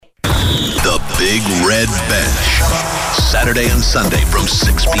Big Red Bench. Saturday and Sunday from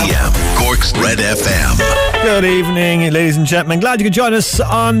 6 p.m. Cork's Red FM. Good evening, ladies and gentlemen. Glad you could join us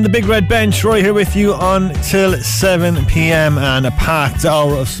on the Big Red Bench. Roy here with you until 7 p.m. and a packed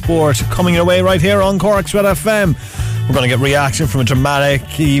hour of sport coming your way right here on Cork's Red FM. We're going to get reaction from a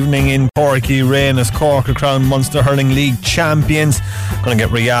dramatic evening in Corky Rain as Cork are crowned Munster Hurling League champions. Going to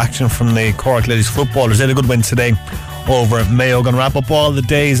get reaction from the Cork ladies footballers. They had a good win today over at Mayo. Going to wrap up all the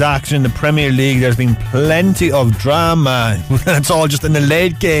day's action in the Premier League. There's been plenty of drama. It's all just in the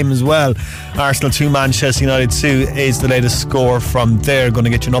late game as well. Arsenal 2, Manchester United 2 is the latest score from there. Going to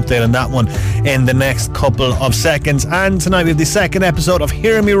get you an update on that one in the next couple of seconds. And tonight we have the second episode of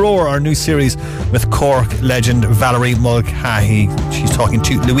Hear Me Roar, our new series with Cork legend Valerie Mulcahy. She's talking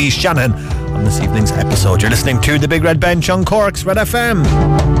to Louise Shanahan on this evening's episode. You're listening to the Big Red Bench on Cork's Red FM.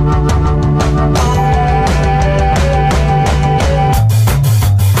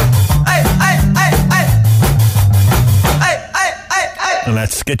 And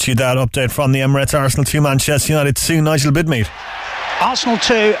let's get you that update from the Emirates. Arsenal 2, Manchester United 2. Nigel Bidmead. Arsenal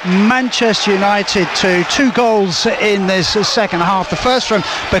 2, Manchester United 2. 2 goals in this second half. The first from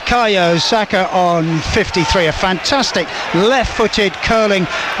Bukayo Saka on 53. A fantastic left-footed curling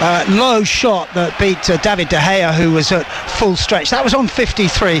low shot that beat David De Gea, who was at full stretch. That was on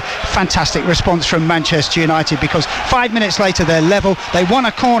 53. Fantastic response from Manchester United, because 5 minutes later they're level. They won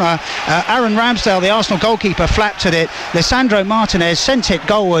a corner. Aaron Ramsdale, the Arsenal goalkeeper, flapped at it. Lisandro Martinez sent it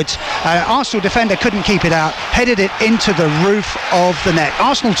goalwards. Arsenal defender couldn't keep it out. Headed it into the roof of the net.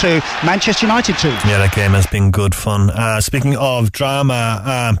 Arsenal 2, Manchester United 2. Yeah, that game has been good fun. Speaking of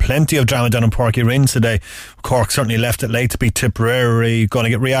drama, plenty of drama down in Porky Rin today. Cork certainly left it late to beat Tipperary. Going to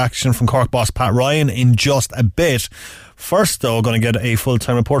get reaction from Cork boss Pat Ryan in just a bit. First, though, going to get a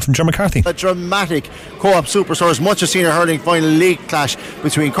full-time report from Joe McCarthy. A dramatic Co-op Superstars Munster Senior Hurling Final League clash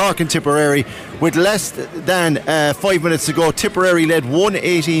between Cork and Tipperary. With less than 5 minutes to go, Tipperary led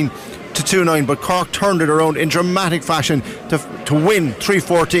 1-18 to 2-9, but Cork turned it around in dramatic fashion to win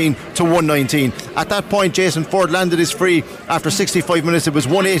 3-14 to 1-19. At that point, Jason Ford landed his free after 65 minutes. It was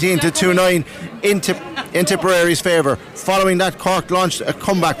 1-18 to 2-9 in Tipperary's favour. Following that, Cork launched a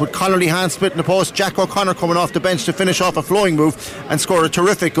comeback with Connolly Hand splitting the post, Jack O'Connor coming off the bench to finish off a flowing move and score a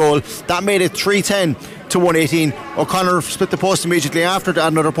terrific goal. That made it 3-10 to 1-18. O'Connor split the post immediately after to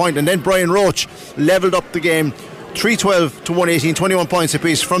add another point, and then Brian Roach levelled up the game 3-12 to 1-18, 21 points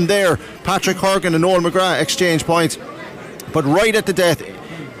apiece. From there, Patrick Horgan and Noel McGrath exchanged points, but right at the death,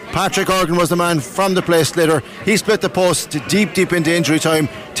 Patrick Horgan was the man from the play splitter. He split the post deep into injury time.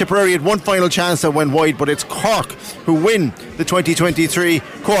 Tipperary had one final chance that went wide, but it's Cork who win the 2023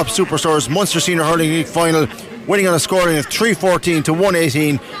 Co-op Superstars Munster Senior Hurling League final, winning on a scoring of 3-14 to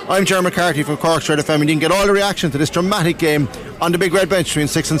 1-18. I'm Jerry McCarthy from Cork's Red FM, and you can get all the reaction to this dramatic game on the Big Red Bench between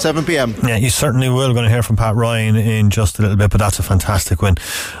 6 and 7 p.m. Yeah, you certainly will. We're going to hear from Pat Ryan in just a little bit, but that's a fantastic win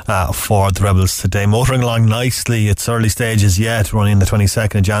for the Rebels today. Motoring along nicely. It's early stages yet. We're only in the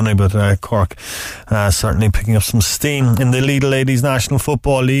 22nd of January, but Cork certainly picking up some steam in the Lidl Ladies National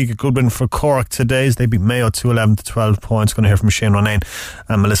Football League. A good win for Cork today as they beat Mayo 2-11 to 12 points. Going to hear from Shane Ronayne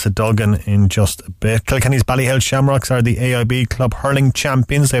and Melissa Duggan in just a bit. Kilkenny's Ballyhale Shamrocks are the AIB Club Hurling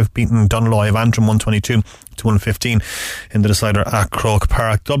champions. They've beaten Dunloy of Antrim 122 to 115 in the decider at Croke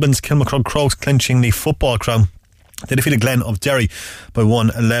Park. Dublin's Kilmacrud Crokes clinching the football crown. They defeated Glen of Derry by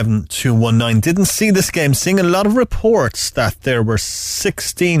 1-11 to 1-9. Didn't see this game, seeing a lot of reports that there were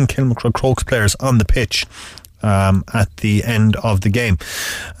 16 Kilmacrud Crokes players on the pitch at the end of the game.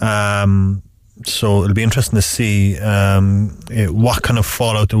 So it'll be interesting to see what kind of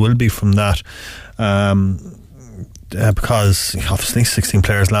fallout there will be from that. Because obviously 16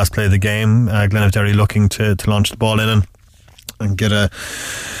 players last play of the game. Glen of Derry looking to launch the ball in and get a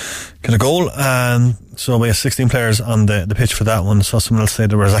goal, and so we have 16 players on the pitch for that one. So someone else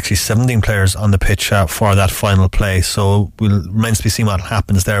said there was actually 17 players on the pitch for that final play, so we'll remains to be seen what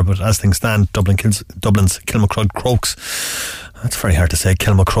happens there. But as things stand, Dublin's Kilmacrud Crokes, that's very hard to say,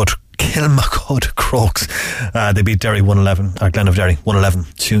 Kilmacrud Crokes, they beat Derry 1-11, Glen of Derry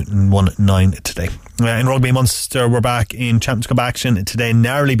 1-11 to 1-9 today. In rugby, Munster were back in Champions Cup action today,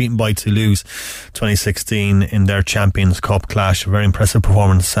 narrowly beaten by Toulouse 2016 in their Champions Cup clash. A very impressive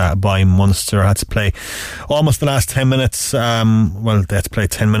performance by Munster. Had to play almost the last 10 minutes. They had to play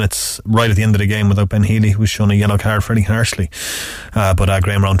 10 minutes right at the end of the game without Ben Healy, who was shown a yellow card fairly harshly. But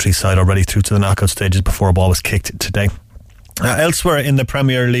Graham Roundtree's side already through to the knockout stages before a ball was kicked today. Elsewhere in the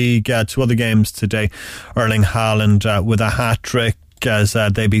Premier League, 2 other games today. Erling Haaland with a hat-trick as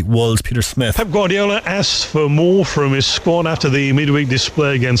they beat Wolves. Peter Smith. Pep Guardiola asked for more from his squad after the midweek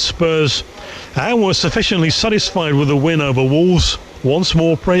display against Spurs and was sufficiently satisfied with the win over Wolves. once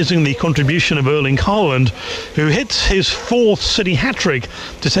more praising the contribution of Erling Haaland, who hit his 4th City hat-trick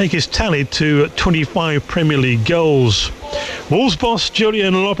to take his tally to 25 Premier League goals. Wolves boss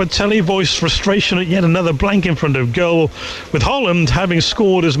Julian Lopetegui voiced frustration at yet another blank in front of goal, with Haaland having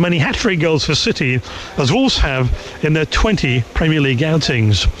scored as many hat-trick goals for City as Wolves have in their 20 Premier League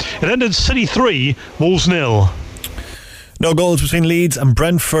outings. It ended City 3, Wolves 0. No goals between Leeds and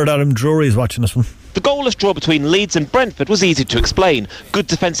Brentford. Adam Drury is watching this one. The goalless draw between Leeds and Brentford was easy to explain. Good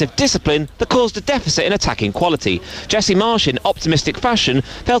defensive discipline that caused a deficit in attacking quality. Jesse Marsh, in optimistic fashion,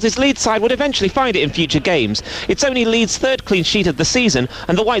 felt his Leeds side would eventually find it in future games. It's only Leeds' 3rd clean sheet of the season,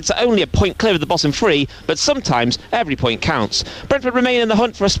 and the Whites are only a point clear of the bottom 3, but sometimes every point counts. Brentford remain in the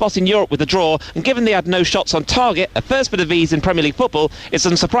hunt for a spot in Europe with a draw, and given they had no shots on target, a first bit of ease in Premier League football, it's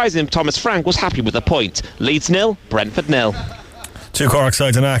unsurprising Thomas Frank was happy with the point. Leeds 0, Brentford 0. 2 Cork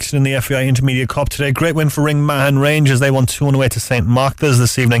sides in action in the FAI Intermediate Cup today. Great win for Ring Mahon Rangers. They won 2-1 away to St Mark's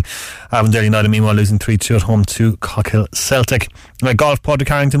this evening. Avondale United meanwhile losing 3-2 at home to Cockhill Celtic. Golf, Padraig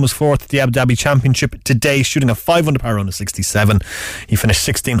Harrington was 4th at the Abu Dhabi Championship today, shooting a 5 under par round of 67. He finished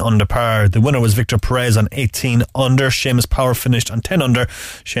 16 under par. The winner was Victor Perez on 18 under. Seamus Power finished on 10 under.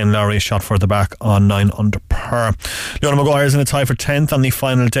 Shane Lowry shot further back on 9 under par. Leona Maguire is in a tie for 10th on the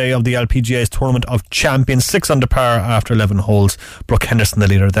final day of the LPGA's Tournament of Champions, 6 under par after 11 holes. Brooke Henderson, the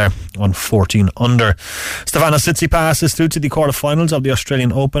leader there, on 14 under. Stefanos Tsitsipas is through to the quarterfinals of the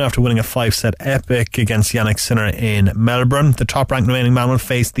Australian Open after winning a 5-set epic against Yannick Sinner in Melbourne. The top-ranked remaining man will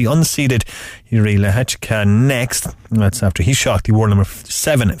face the unseeded Yuri Lehechka next. That's after he shocked the world number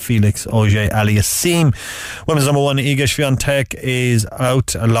 7 Felix Auger-Aliassime. Women's number 1 Iga Swiatek is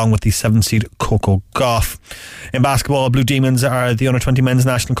out, along with the 7-seed Coco Gauff. In basketball, Blue Demons are the Under-20 Men's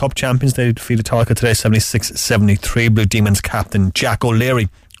National Cup champions. They defeated Tolka today 76-73. Blue Demons captain Jack O'Leary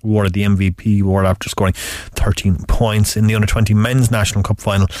awarded the MVP award after scoring 13 points in the Under-20 Men's National Cup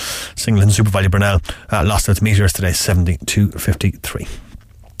final. Singleton Super Valley Brunel lost its Meteors today 70-53.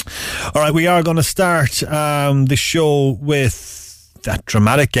 Alright, we are going to start the show with that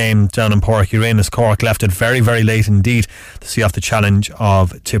dramatic game down in Páirc Uí Rinn as Cork left it very, very late indeed to see off the challenge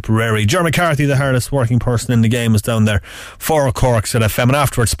of Tipperary. Ger McCarthy, the hardest working person in the game, was down there for Cork at FM and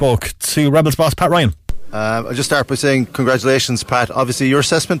afterwards spoke to Rebels boss Pat Ryan. I'll just start by saying congratulations, Pat. Obviously your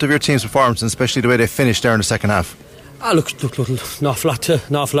assessment of your team's performance, and especially the way they finished there in the second half. Look, an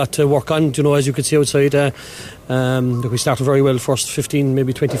awful lot to work on. You know, as you can see outside, we started very well first 15,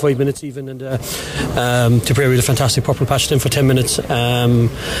 maybe 25 minutes even, and Tipperary had a fantastic purple patch then for 10 minutes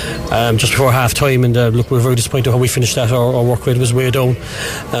just before half time, and we were very disappointed how we finished that. Our work rate was way down.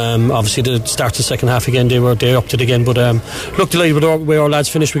 Obviously the start of the second half again, they upped it again, but delighted with the way our lads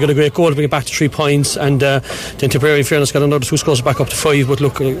finished. We got a great goal to bring it back to 3 points, and then Tipperary in fairness got another 2 scores back up to 5, but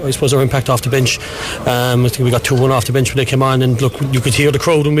look, I suppose our impact off the bench, I think we got 2-1 off the bench when they came on, and look, you could hear the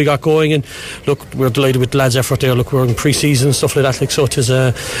crowd when we got going, and look, we're delighted with the lads' effort there. Look, we're in pre-season and stuff like that, so it is,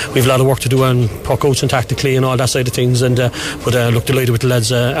 we've a lot of work to do on puck outs and tactically and all that side of things, and look, delighted with the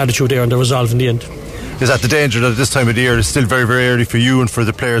lads' attitude there and their resolve in the end. Is that the danger that at this time of the year it's still very, very early for you and for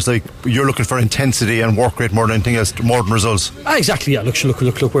the players? Like, you're looking for intensity and work rate more than anything else, more than results. Exactly, yeah. Look,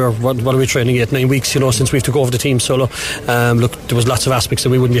 we're what are we training 8-9 weeks, since we've took over the team, so look, there was lots of aspects that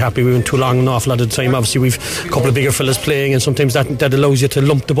we wouldn't be happy. We went too long an awful lot of the time. Obviously we've a couple of bigger fellas playing, and sometimes that allows you to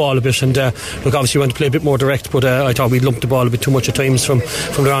lump the ball a bit, and look, obviously we want to play a bit more direct, but I thought we lumped the ball a bit too much at times from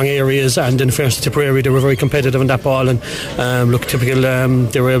the wrong areas, and in fairness to Tipperary, they were very competitive on that ball, and typical,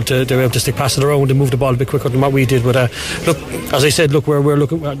 they were able to stick past it around and move the ball a bit quicker than what we did. But look, as I said, look, we're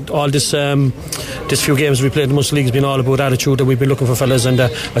looking at all this few games we played in the Munster League has been all about attitude, that we've been looking for fellas, and I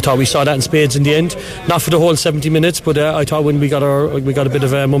thought we saw that in spades in the end. Not for the whole 70 minutes, but I thought when we got a bit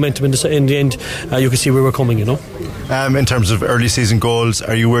of momentum in the end, you could see we were coming, In terms of early season goals,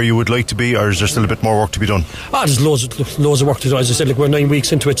 are you where you would like to be, or is there still a bit more work to be done? There's loads of work to do. As I said, look, we're 9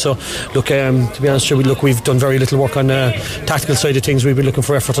 weeks into it, so look, to be honest with you, we've done very little work on tactical side of things. We've been looking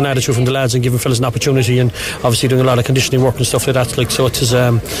for effort and attitude from the lads and giving fellas an opportunity, and obviously doing a lot of conditioning work and stuff like that. So it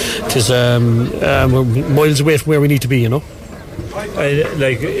is we're miles away from where we need to be,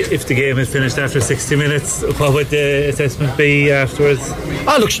 if the game had finished after 60 minutes, what would the assessment be afterwards?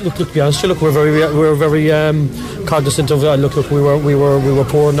 Look, to be honest, we're very cognizant of we were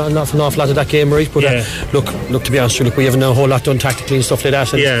poor an awful lot of that game, right? But look, to be honest, we haven't a whole lot done tactically and stuff like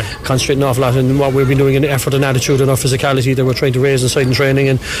that, and concentrating an awful lot on what we've been doing in effort and attitude and our physicality that we're trying to raise inside in training.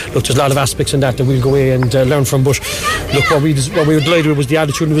 And look, there's a lot of aspects in that we'll go away and learn from, but look, what we were delighted with was the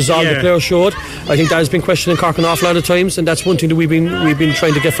attitude and resolve the players showed. I think that has been questioned in Cork an awful lot of times, and that's one thing that we've been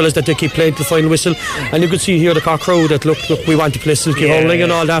trying to get fellas that they keep playing to the final whistle, and you could see here the Cork crowd that look we want to play silky hurling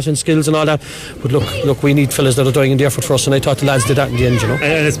and all that and skills and all that, but look we need fellas that are dying in the effort for us, and I thought the lads did that in the end, you know.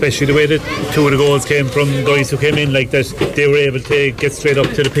 And especially the way that two of the goals came from guys who came in like that, they were able to get straight up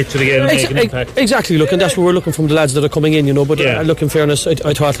to the pitch again and make an impact. Exactly, look, and that's what we're looking from the lads that are coming in, you know. But look, in fairness,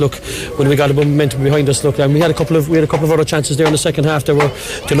 I thought, look, when we got a momentum behind us, look, and we had a couple of other chances there in the second half. They were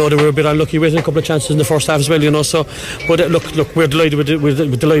a bit unlucky with a couple of chances in the first half as well, you know. So, but look, we're delighted with it. We're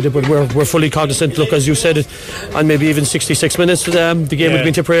delighted, but we're fully cognizant. Look, as you said it, and maybe even 66 minutes, the game would have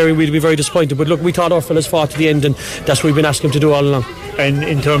been Tipperary, we'd be very disappointed. But look, we thought our fellas fought to the end, and that's what we've been asking them to do all along. And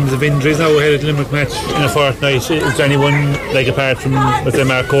in terms of injuries now, we had a Limerick match in a fortnight. Is there anyone, like apart from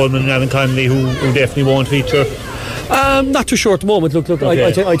Mark Coleman and Alan Connolly, who definitely won't feature? Not too sure at the moment. Look.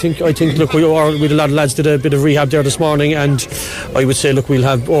 Okay. I think. Look, we had a lot of lads did a bit of rehab there this morning, and I would say, look, we'll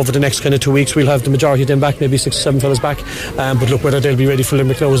have over the next kind of 2 weeks, we'll have the majority of them back, maybe 6 or 7 fellas back. But look, whether they'll be ready for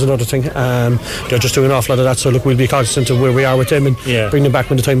Limerick now is another thing. They're just doing an awful lot of that, so look, we'll be cognizant of where we are with them and bring them back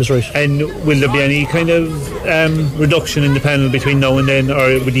when the time is right. And will there be any kind of reduction in the panel between now and then,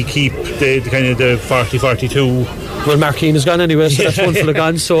 or would he keep the kind of the 40-42? Well, Mark Keane is gone anyway, so that's one fella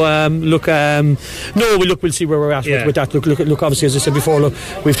gone. So we'll see where we're at with that. Look, obviously, as I said before, look,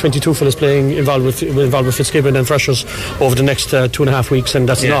 we've 22 fellas playing involved with Fitzgibbon and Freshers over the next 2.5 weeks, and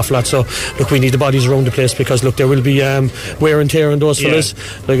that's an awful lot. So look, we need the bodies around the place, because look, there will be wear and tear on those fellas.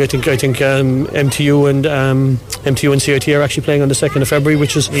 Like I think MTU and CIT are actually playing on the 2nd of February,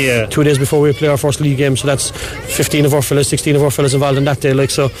 which is 2 days before we play our first league game. So that's 15 of our fellas, 16 of our fellas involved in that day. Like,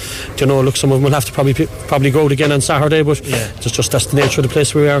 so, you know, look, some of them will have to probably go out again on Saturday, but it's just that's the nature of the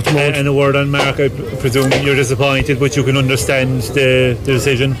place where we are at the moment. And a word on Mark, I presume you're disappointed, but you can understand the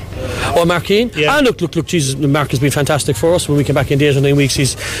decision. Oh, Mark Keane? Look, Jesus, Mark has been fantastic for us. When we came back in the 8 or 9 weeks,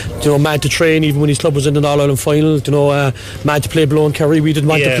 he's, you know, mad to train, even when his club was in an All-Ireland final, you know, mad to play below in Kerry. We didn't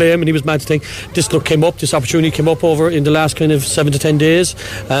want to play him, and he was mad to think. This opportunity came up over in the last kind of 7 to 10 days.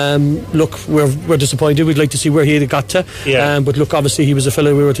 Look, we're disappointed. We'd like to see where he had got to. But look, obviously he was a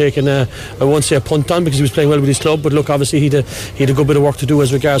fellow we were taking I won't say a punt on, because he was playing well with his club, but look, obviously he had a good bit of work to do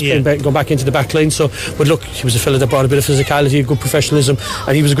as regards going back into the back line. So, but look, he was a fellow that brought a bit of physicality, good professionalism,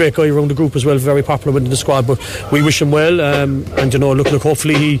 and he was a great guy around the group as well, very popular within the squad. But we wish him well, and you know, look,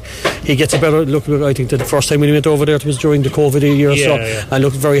 hopefully he gets a better look. I think that the first time when he went over there, it was during the COVID year or so, and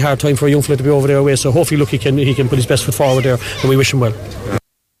look, very hard time for a young fella to be over there away. So hopefully, look, he can put his best foot forward there, and we wish him well.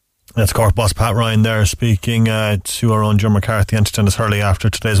 That's Cork boss Pat Ryan there, speaking to our own John McCarthy and to Dennis Hurley after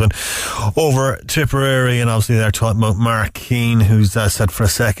today's win over Tipperary. And obviously they're talking about Mark Keane, who's set for a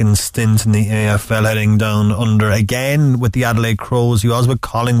second stint in the AFL, heading down under again with the Adelaide Crows. He was with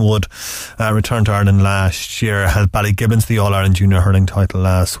Collingwood, returned to Ireland last year, held Ballygibbons the All-Ireland Junior Hurling title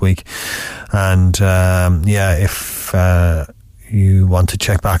last week. And if you want to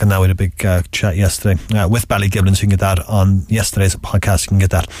check back on that, we had a big chat yesterday with Ballygibbons. You can get that on yesterday's podcast. You can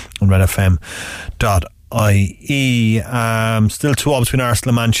get that on redfm.ie. Still 2-2 between Arsenal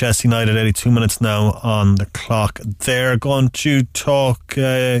and Manchester United. 82 minutes now on the clock. They're going to talk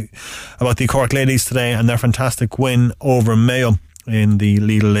about the Cork ladies today and their fantastic win over Mayo in the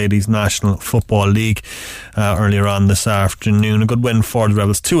Lidl Ladies National Football League earlier on this afternoon. A good win for the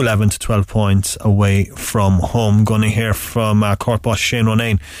Rebels, 2-11 to 12 points away from home. Going to hear from Cork boss Shane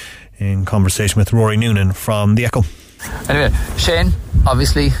Ronayne in conversation with Rory Noonan from The Echo. Anyway, Shane,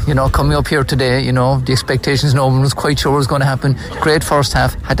 obviously, you know, coming up here today, you know, the expectations, no one was quite sure what was going to happen. Great first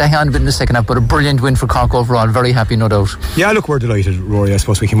half, had to hand a bit in the second half, but a brilliant win for Cork overall. Very happy, no doubt. Yeah, look, we're delighted, Rory. I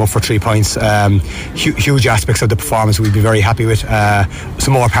suppose we came up for 3 points. Huge aspects of the performance we'd be very happy with.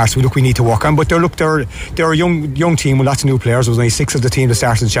 Some more parts we need to work on, but they're a young team with lots of new players. There was only 6 of the team that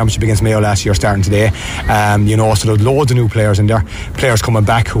started the championship against Mayo last year starting today. You know, so there's loads of new players in there, players coming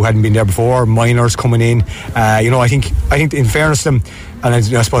back who hadn't been there before, minors coming in. You know, I think in fairness to them, and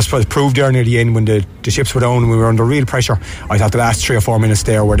I suppose proved there near the end when the chips were down and we were under real pressure. I thought the last 3 or 4 minutes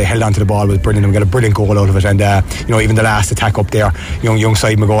there where they held on to the ball was brilliant, and we got a brilliant goal out of it. And you know, even the last attack up there, young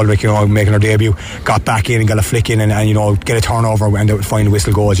side McGoldrick, you know, making her debut, got back in and got a flick in and you know, get a turnover and find the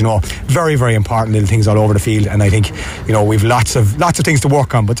whistle goals. You know, very, very important little things all over the field. And I think, you know, we've lots of things to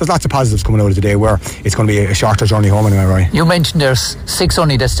work on, but there's lots of positives coming out of today where it's going to be a shorter journey home anyway, right? You mentioned there's 6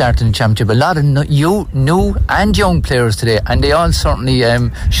 only that started in the championship. A lot of new and young players today, and they all certainly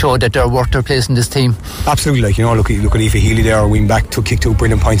certainly showed that they're worth their place in this team. Absolutely, like, you know, look at Aoife Healy there, wing back, kicked 2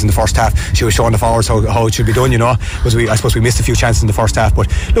 brilliant points in the first half. She was showing the forwards how it should be done, you know, because I suppose we missed a few chances in the first half, but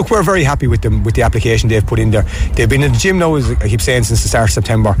look, we're very happy with them, with the application they've put in there. They've been in the gym now, as I keep saying, since the start of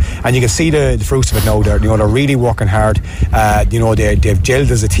September, and you can see the fruits of it now. They're really working hard. They've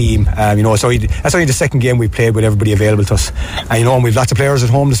gelled as a team. That's only the second game we played with everybody available to us, and we've lots of players at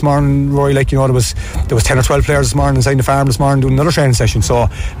home this morning, Rory. Like, there was 10 or 12 players this morning inside the farm this morning doing another training session. So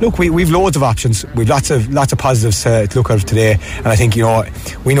look, we've loads of options. We've lots of positives to look at today, and I think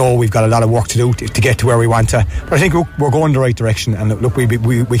we know we've got a lot of work to do to get to where we want to. But I think we're going the right direction, and look,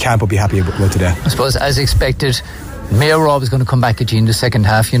 we can't but be happy about today. I suppose, as expected, Mayo were always going to come back at you in the second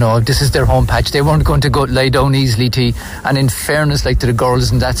half. This is their home patch. They weren't going to go lie down easily to you. And in fairness, like to the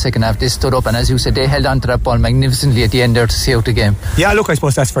girls in that second half, they stood up, and as you said, they held on to that ball magnificently at the end there to see out the game. Yeah, look, I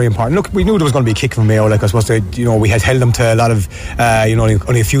suppose that's very important. Look, we knew there was going to be a kick from Mayo. Like, I suppose we had held them to a lot of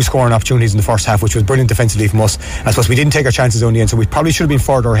only a few scoring opportunities in the first half, which was brilliant defensively from us. I suppose we didn't take our chances on the end, so we probably should have been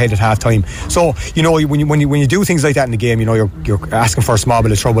further ahead at half time. So when you do things like that in the game, you're asking for a small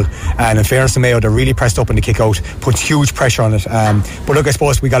bit of trouble. And in fairness to Mayo, they're really pressed up in the kick out, put huge pressure on it. But look, I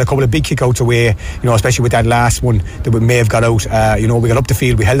suppose we got a couple of big kick outs away, especially with that last one that we may have got out. We got up the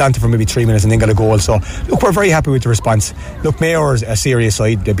field, we held on to for maybe 3 minutes and then got a goal. So look, we're very happy with the response. Look, Mayo are a serious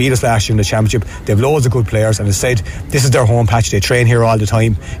side. They beat us last year in the championship. They have loads of good players, and as I said, this is their home patch. They train here all the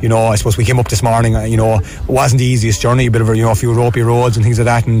time. I suppose we came up this morning, it wasn't the easiest journey, a bit of a few ropey roads and things like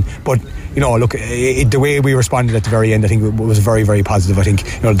that, but look, the way we responded at the very end, I think it was very, very positive. I think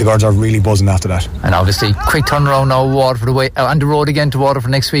the girls are really buzzing after that. And obviously, quick turnaround now, Waterford away, on the road again to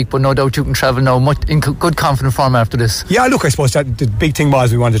Waterford next week, but no doubt you can travel now in good confident form after this. Yeah, look, I suppose that the big thing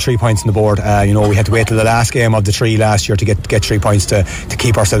was we wanted 3 points on the board. We had to wait till the last game of the 3 last year to get 3 points to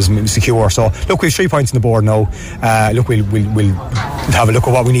keep ourselves secure. So look, we've 3 points on the board now. Look, we'll have a look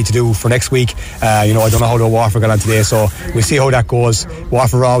at what we need to do for next week. I don't know how the Waterford got on today, so we'll see how that goes.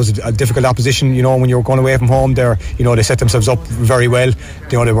 Waterford are always a difficult opposition, when you're going away from home. They set themselves up very well.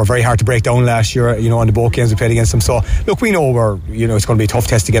 They were very hard to break down last year, on the both games we played against them. So look, we know it's going to be a tough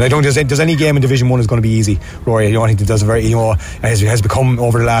test again. I don't think there's any game in Division 1 is going to be easy, Rory. I think it does has become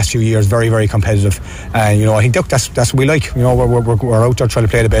over the last few years very, very competitive, and I think that's what we like. We're out there trying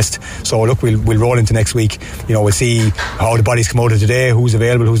to play the best. So look, we'll roll into next week. We'll see how the bodies come out of today, who's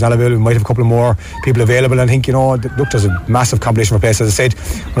available, who's not available. We might have a couple of more people available, and I think look, there's a massive competition for place. As I said,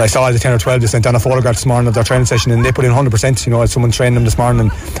 when I saw the 10 or 12, they sent down a photograph this morning of their training session, and they put in 100%. Someone trained them this morning,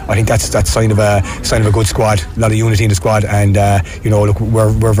 and I think that's sign of a good squad, a lot of unity in the squad, and look,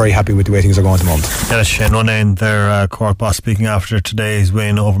 we're very happy with the way things are going at the moment. Yeah, Shane Ronayne, their Cork boss, speaking after today's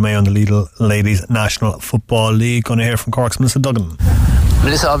win over Mayo in the Lidl Ladies National Football League. Going to hear from Cork's Melissa Duggan.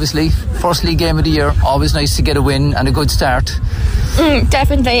 Melissa, obviously, first league game of the year, always nice to get a win and a good start.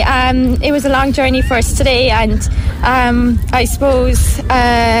 Definitely. It was a long journey for us today, and I suppose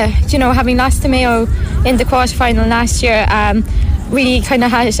having lost to Mayo in the quarter-final last year, we kind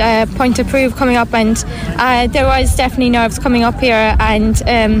of had a point to prove coming up, and there was definitely nerves coming up here, and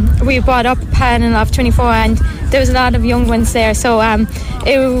we brought up a panel of 24, and there was a lot of young ones there, so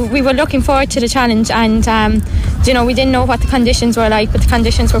we were looking forward to the challenge, and we didn't know what the conditions were like, but the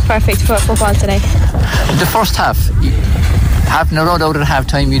conditions were perfect for football today. The first half, having a run out at half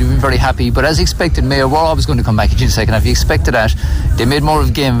time, you'd have been very happy, but as expected, Mayo were always going to come back at you in the second half. You expected that. They made more of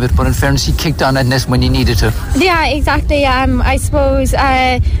a game of it, but in fairness, you kicked on at net when you needed to. Yeah, exactly. I suppose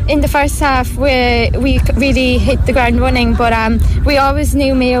in the first half we really hit the ground running, but we always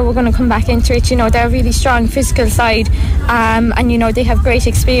knew Mayo were going to come back into it. They're a really strong physical side, and they have great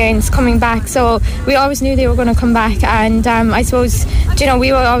experience coming back, so we always knew they were going to come back, and I suppose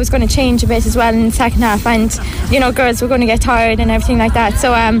we were always going to change a bit as well in the second half, and girls were going to get tired and everything like that,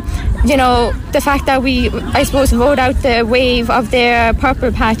 so the fact that we, I suppose, rode out the wave of their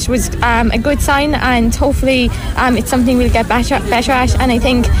purple patch was a good sign, and hopefully it's something we'll get better at. And I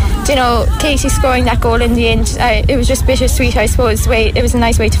think Katie scoring that goal in the end, it was just bittersweet, I suppose. It was a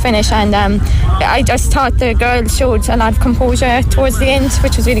nice way to finish, and I just thought the girls showed a lot of composure towards the end,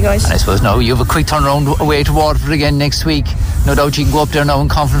 which was really good. And I suppose now you have a quick turnaround away to Waterford again next week. No doubt you can go up there now in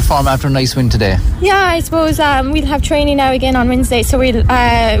confident form after a nice win today. Yeah, I suppose we'll have training now again on Wednesday, so we'll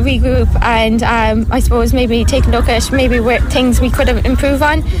regroup and I suppose maybe take a look at maybe where things we could have improved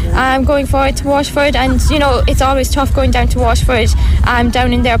on going forward to Waterford. And it's always tough going down to Waterford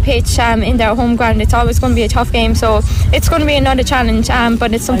down in their pitch, in their home ground. It's always going to be a tough game, so it's going to be another challenge,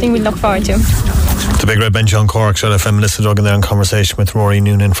 but it's something we look forward to. The big red bench on Cork Red FM. Melissa Duggan there in conversation with Rory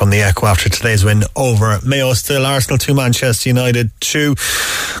Noonan from the Echo after today's win over Mayo. Still Arsenal 2, Manchester United 2.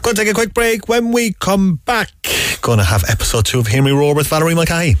 Going to take a quick break. When we come back, going to have episode 2 of Hear Me Roar with Valerie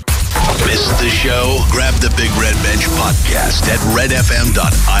Mulcahy. Missed the show? Grab the Big Red Bench podcast at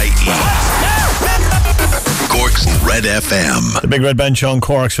redfm.ie. Cork's Red FM. The Big Red Bench on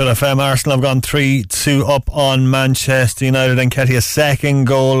Cork's Red FM. Arsenal have gone 3-2 up on Manchester United, and Ketty's second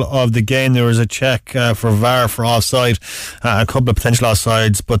goal of the game. There was a check for VAR for offside, a couple of potential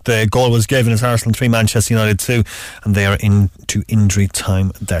offsides, but the goal was given. It's Arsenal 3, Manchester United 2, and they are into injury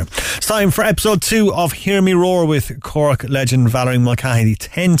time there. It's time for episode 2 of Hear Me Roar with Cork legend Valerie Mulcahy, the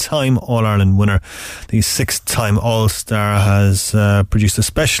 10-time All-Ireland winner. The 6th-time All-Star has produced a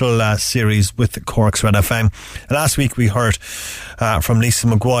special series with Cork's Red FM. Last week we heard from Lisa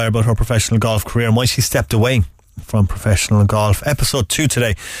Maguire about her professional golf career and why she stepped away from professional golf. Episode 2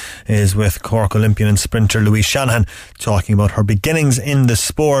 today is with Cork Olympian and sprinter Louise Shanahan, talking about her beginnings in the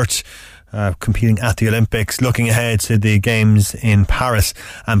sport, competing at the Olympics, looking ahead to the games in Paris,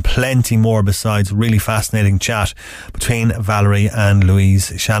 and plenty more besides. Really fascinating chat between Valerie and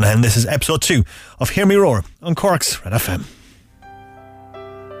Louise Shanahan. This is episode 2 of Hear Me Roar on Cork's Red FM.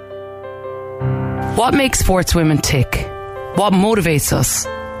 What makes sportswomen tick? What motivates us?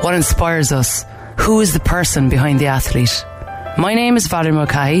 What inspires us? Who is the person behind the athlete? My name is Valerie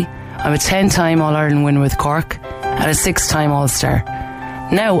Mulcahy. I'm a 10-time All-Ireland winner with Cork and a 6-time All-Star.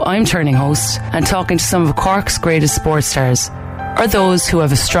 Now I'm turning host and talking to some of Cork's greatest sports stars, or those who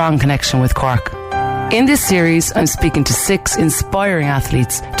have a strong connection with Cork. In this series, I'm speaking to 6 inspiring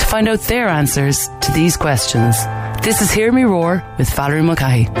athletes to find out their answers to these questions. This is Hear Me Roar with Valerie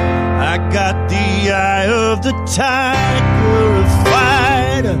Mulcahy. I got the eye of the tiger, a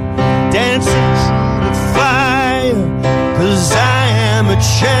fighter, dancing through the fire, 'cause I am a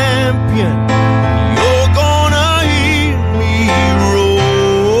champion. You're gonna hear me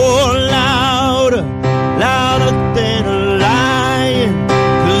roar louder, louder than a lion,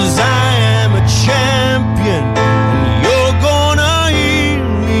 'cause I am a champion. You're gonna hear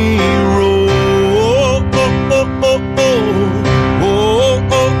me roar. Oh, oh, oh, oh.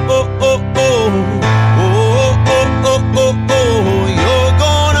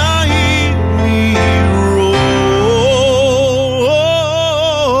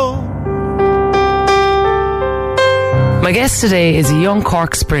 My guest today is a young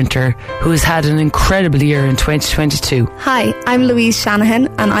Cork sprinter who has had an incredible year in 2022. Hi, I'm Louise Shanahan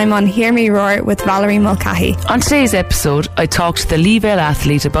and I'm on Hear Me Roar with Valerie Mulcahy. On today's episode, I talked to the Leavale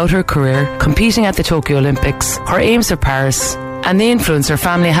athlete about her career, competing at the Tokyo Olympics, her aims for Paris, and the influence her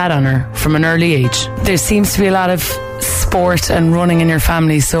family had on her from an early age. There seems to be a lot of sport and running in your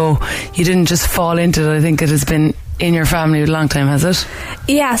family, so you didn't just fall into it. I think it has been in your family a long time, has it?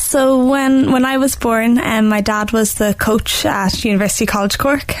 Yeah, so when I was born, my dad was the coach at University College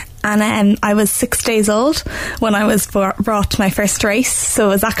Cork, and I was 6 days old when I was brought to my first race. So it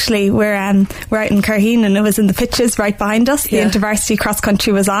was actually, we're out in Carheen, and it was in the pitches right behind us. The InterVarsity cross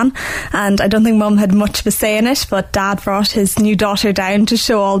country was on, and I don't think Mum had much of a say in it, but Dad brought his new daughter down to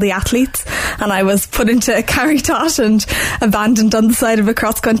show all the athletes, and I was put into a carry tot and abandoned on the side of a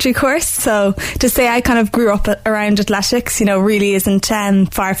cross country course. So to say I kind of grew up around athletics, really isn't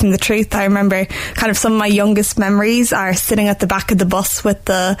far from the truth. I remember kind of some of my youngest memories are sitting at the back of the bus with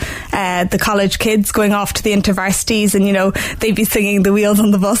the college kids going off to the InterVarsities, and they'd be singing The Wheels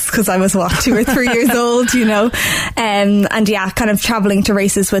on the Bus because I was 2 or 3 years old, and yeah, kind of travelling to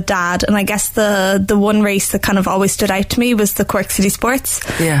races with Dad. And I guess the one race that kind of always stood out to me was the Cork City Sports.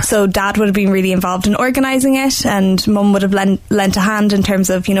 Yeah. So Dad would have been really involved in organising it, and Mum would have lent a hand in terms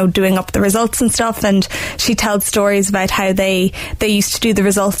of doing up the results and stuff. And she tells stories about how they used to do the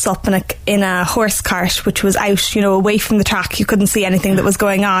results up in a horse cart, which was out away from the track. You couldn't see anything that was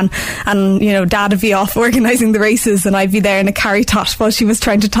going on, and Dad would be off organising the races, and I'd be there in a carry tot while she was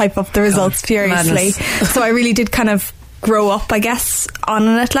trying to type up the results furiously. So I really did kind of grow up, I guess, on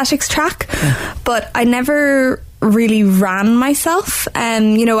an athletics track, but I never really ran myself.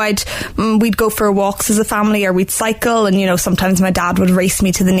 We'd go for walks as a family, or we'd cycle, and sometimes my dad would race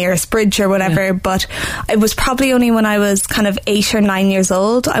me to the nearest bridge or whatever. But it was probably only when I was kind of 8 or 9 years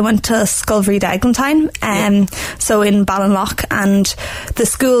old I went to Sculvery Eglantine, so in Ballinlough, and the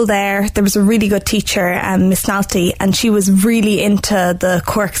school there was a really good teacher, Miss Nalty, and she was really into the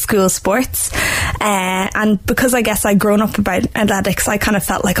Cork school sports, and because I guess I'd grown up about athletics, I kind of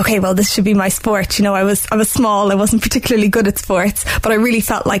felt like, okay, well, this should be my sport. I was small all. I wasn't particularly good at sports, but I really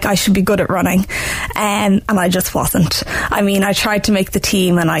felt like I should be good at running, and I just wasn't. I mean, I tried to make the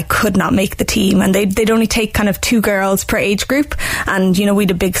team and I could not make the team, and they'd only take kind of 2 girls per age group, and you know,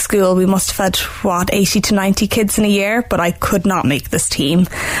 we'd a big school. We must have had 80 to 90 kids in a year, but I could not make this team.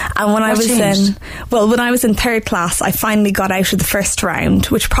 And when I was in 3rd class, I finally got out of the first round,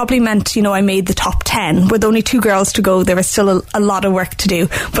 which probably meant, you know, I made the top 10 with only 2 girls to go. There was still a lot of work to do,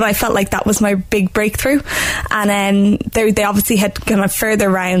 but I felt like that was my big breakthrough. And they obviously had kind of further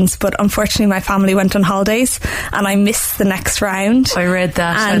rounds, but unfortunately my family went on holidays and I missed the next round. I read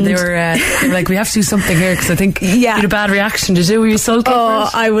that, and they were like, we have to do something here, because I think you had a bad reaction. Did you? Were you sulking? Oh,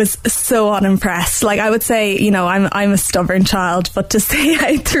 I was so unimpressed. Like, I would say, you know, I'm a stubborn child, but to say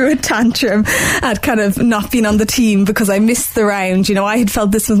I threw a tantrum at kind of not being on the team because I missed the round, you know, I had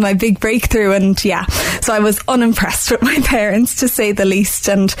felt this was my big breakthrough, and so I was unimpressed with my parents, to say the least.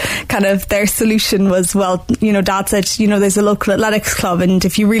 And kind of their solution was, well, you know, Dad said, you know, there's a local athletics club, and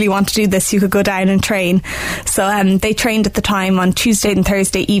if you really want to do this, you could go down and train. So they trained at the time on Tuesday and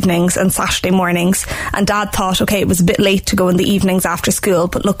Thursday evenings and Saturday mornings, and Dad thought, okay, it was a bit late to go in the evenings after school,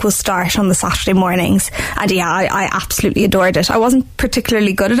 but look, we'll start on the Saturday mornings. And I absolutely adored it. I wasn't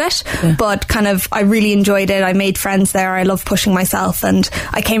particularly good at it, but kind of I really enjoyed it. I made friends there. I love pushing myself, and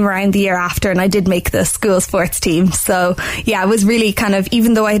I came around the year after and I did make the school sports team. So it was really kind of,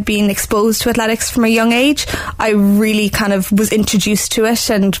 even though I had been exposed to athletics from a young age, I really kind of was introduced to it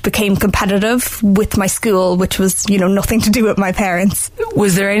and became competitive with my school, which was, you know, nothing to do with my parents.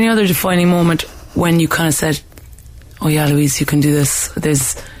 Was there any other defining moment when you kind of said, oh yeah, Louise, you can do this,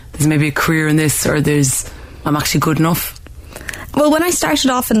 there's maybe a career in this, or I'm actually good enough? Well, when I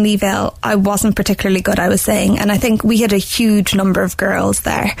started off in Leavale, I wasn't particularly good, I was saying, and I think we had a huge number of girls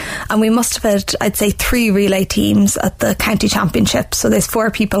there, and we must have had, I'd say, 3 relay teams at the county championship. So there's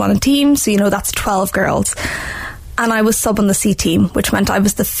 4 people on a team, so you know, that's 12 girls. And I was sub on the C team, which meant I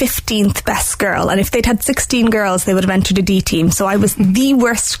was the 15th best girl. And if they'd had 16 girls, they would have entered a D team. So I was the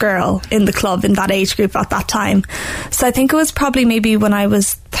worst girl in the club in that age group at that time. So I think it was probably maybe when I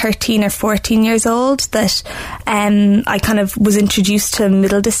was 13 or 14 years old that I kind of was introduced to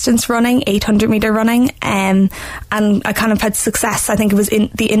middle distance running, 800 metre running. And I kind of had success. I think it was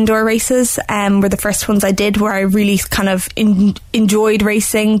in the indoor races were the first ones I did, where I really kind of enjoyed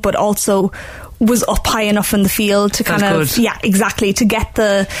racing, but also was up high enough in the field to kind of, to get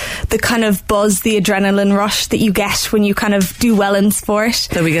the kind of buzz, the adrenaline rush that you get when you kind of do well in sport.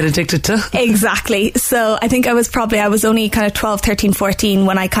 That we get addicted to. Exactly. So I think I was only kind of 12, 13, 14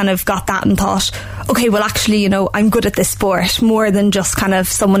 when I kind of got that and thought, okay, well actually, you know, I'm good at this sport more than just kind of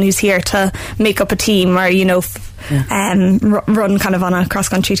someone who's here to make up a team or, you know, run kind of on a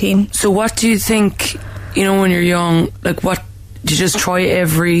cross-country team. So what do you think, you know, when you're young, like what, do you just try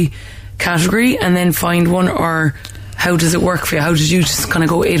every category and then find one, or how does it work for you? How did you just kind of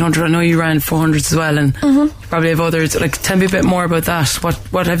go 800? I know you ran 400s as well, and you probably have others. Like, tell me a bit more about that.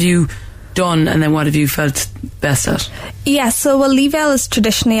 What have you done, and then what have you felt best at? Yeah, so Leavale is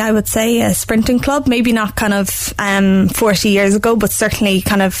traditionally, I would say, a sprinting club. Maybe not kind of 40 years ago, but certainly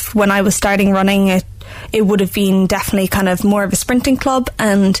kind of when I was starting running, it would have been definitely kind of more of a sprinting club.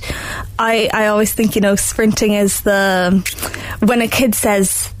 And I always think, you know, sprinting is when a kid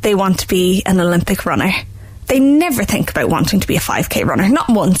says they want to be an Olympic runner, they never think about wanting to be a 5k runner, not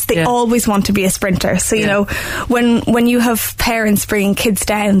once. They always want to be a sprinter. So you know, when you have parents bringing kids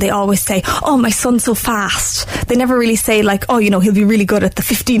down, they always say, oh, my son's so fast. They never really say like, oh, you know, he'll be really good at the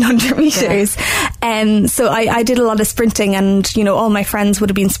 1500 metres. So I did a lot of sprinting, and you know, all my friends would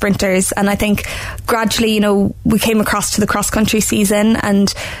have been sprinters, and I think gradually, you know, we came across to the cross country season,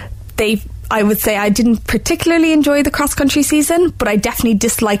 and I would say I didn't particularly enjoy the cross-country season, but I definitely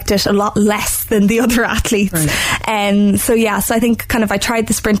disliked it a lot less than the other athletes. Right. So I think kind of I tried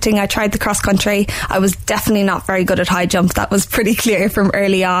the sprinting, I tried the cross-country. I was definitely not very good at high jump. That was pretty clear from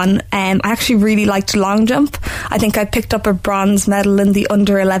early on. I actually really liked long jump. I think I picked up a bronze medal in the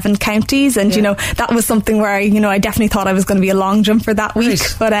under 11 counties, and you know, that was something where I definitely thought I was going to be a long jumper that week.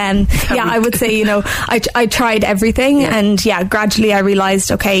 Right. But I would say, you know, I tried everything, and gradually I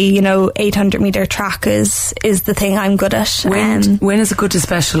realised, okay, you know, 800 metre track is the thing I'm good at. When is it good to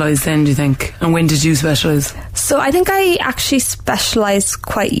specialise then, do you think? And when did you specialise? So I think I actually specialised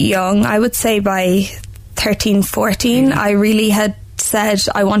quite young. I would say by 13, 14 I really had said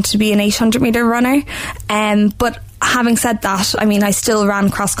I wanted to be an 800 metre runner, but having said that, I mean, I still ran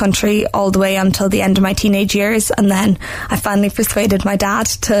cross country all the way until the end of my teenage years, and then I finally persuaded my dad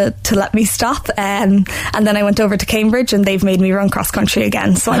to let me stop, and then I went over to Cambridge and they've made me run cross country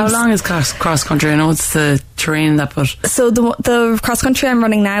again. So how long is cross country? I know it's the terrain that, but so the cross country I'm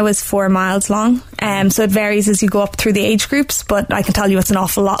running now is 4 miles long, so it varies as you go up through the age groups, but I can tell you it's an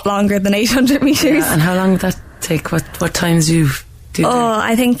awful lot longer than 800 metres. And how long would that take? What times do you do?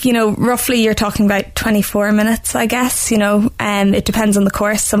 I think, roughly you're talking about 24 minutes, I guess. It depends on the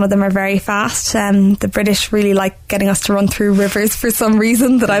course. Some of them are very fast. The British really like getting us to run through rivers for some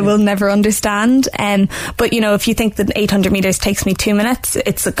reason that I will never understand. But if you think that 800 metres takes me 2 minutes,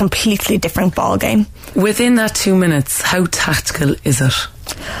 it's a completely different ball game. Within that 2 minutes, how tactical is it?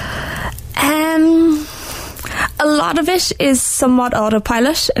 A lot of it is somewhat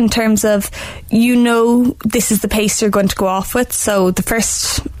autopilot in terms of, this is the pace you're going to go off with. So the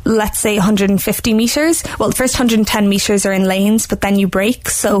first, let's say 150 metres, the first 110 metres are in lanes, but then you break.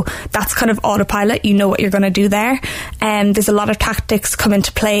 So that's kind of autopilot. You know what you're going to do there. And there's a lot of tactics come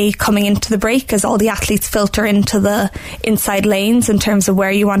into play coming into the break as all the athletes filter into the inside lanes in terms of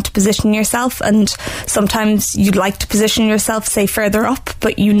where you want to position yourself. And sometimes you'd like to position yourself, say, further up,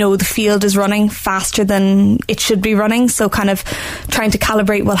 but the field is running faster than it should be running, so kind of trying to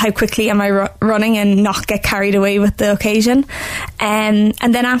calibrate, how quickly am I running and not get carried away with the occasion. And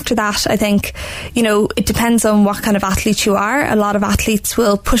then after that, I think it depends on what kind of athlete you are. A lot of athletes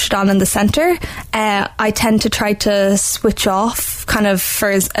will push it on in the centre. I tend to try to switch off kind of for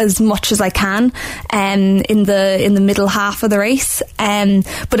as much as I can in the middle half of the race,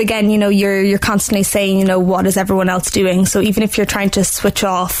 but again, you're constantly saying, what is everyone else doing? So even if you're trying to switch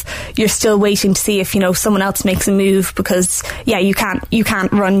off, you're still waiting to see if someone else makes a move, because you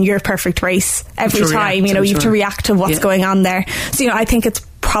can't run your perfect race every time. You have to react to what's going on there. So I think it's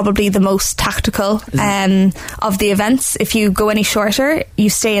probably the most tactical of the events. If you go any shorter, you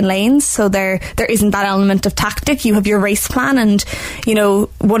stay in lanes, so there isn't that element of tactic. You have your race plan, and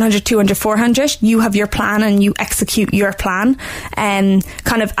 100, 200, 400, you have your plan and you execute your plan, and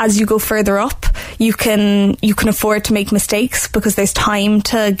kind of as you go further up, you can afford to make mistakes because there's time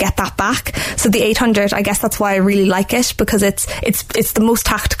to get that back. So the 800, I guess that's why I really like it, because it's the most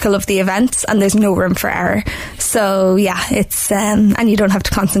tactical of the events and there's no room for error. So it's and you don't have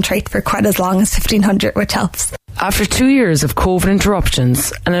to concentrate for quite as long as 1500, which helps. After 2 years of COVID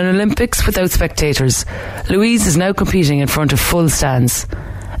interruptions and an Olympics without spectators, Louise is now competing in front of full stands.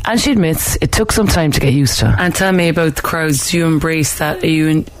 And she admits it took some time to get used to. And tell me about the crowds. Do you embrace that? Are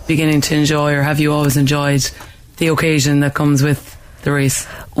you beginning to enjoy, or have you always enjoyed the occasion that comes with the race?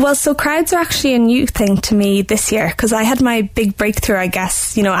 Well, so crowds are actually a new thing to me this year, because I had my big breakthrough, I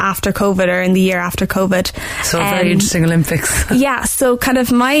guess, after COVID, or in the year after COVID. So very interesting Olympics. So kind of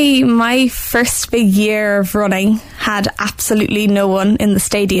my first big year of running had absolutely no one in the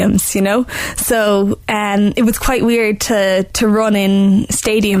stadiums, So it was quite weird to run in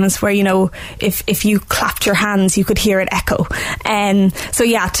stadiums where, if you clapped your hands, you could hear it echo.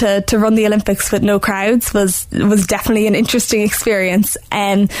 To run the Olympics with no crowds was definitely an interesting experience.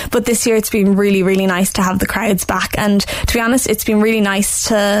 But this year it's been really, really nice to have the crowds back, and to be honest, it's been really nice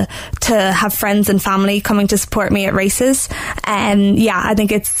to have friends and family coming to support me at races. I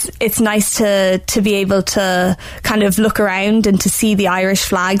think it's nice to be able to kind of look around and to see the Irish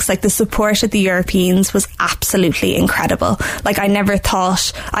flags. Like, the support at the Europeans was absolutely incredible. Like, I never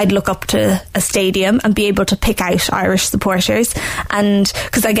thought I'd look up to a stadium and be able to pick out Irish supporters, and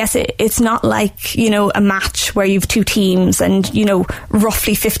because I guess it's not like a match where you've two teams and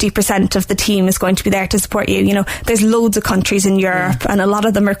roughly 50% of the team is going to be there to support you. There's loads of countries in Europe, and a lot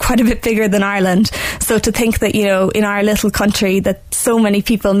of them are quite a bit bigger than Ireland. So to think that, in our little country, that so many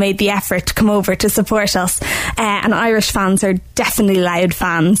people made the effort to come over to support us. And Irish fans are definitely loud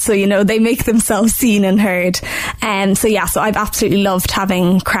fans. So, they make themselves seen and heard. So I've absolutely loved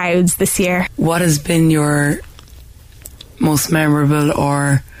having crowds this year. What has been your most memorable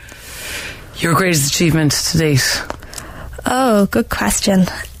or your greatest achievement to date? Oh, good question.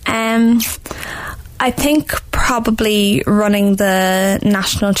 I think probably running the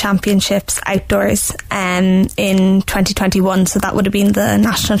national championships outdoors in 2021. So that would have been the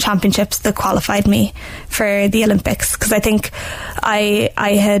national championships that qualified me for the Olympics, because I think I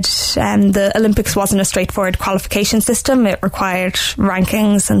had the Olympics wasn't a straightforward qualification system. It required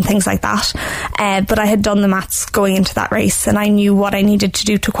rankings and things like that, but I had done the maths going into that race and I knew what I needed to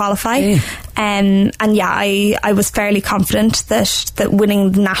do to qualify. And yeah, I was fairly confident that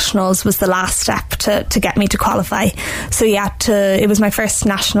winning the nationals was the last step to get me to qualify. So yeah, it was my first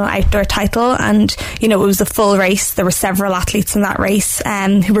national outdoor title, and you know, it was a full race. There were several athletes in that race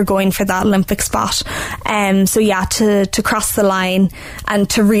who were going for that Olympic spot. So yeah, to cross the line and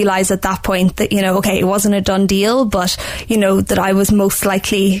to realise at that point that, you know, okay, it wasn't a done deal, but you know, that I was most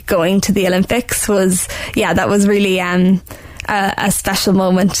likely going to the Olympics that was really a special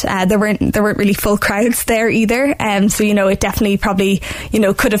moment. There weren't really full crowds there either, so you know, it definitely probably, you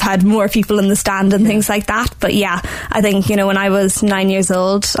know, could have had more people in the stand and things like that. But yeah, I think, you know, when I was 9 years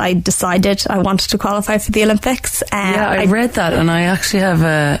old, I decided I wanted to qualify for the Olympics. I read that, and I actually have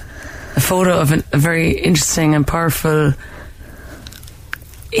a photo of a very interesting and powerful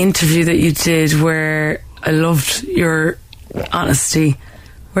interview that you did, where I loved your honesty,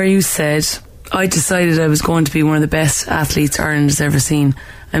 where you said, I decided I was going to be one of the best athletes Ireland has ever seen.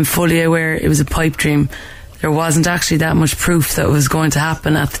 I'm fully aware it was a pipe dream. There wasn't actually that much proof that it was going to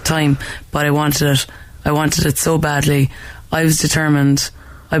happen at the time, but I wanted it. I wanted it so badly. I was determined.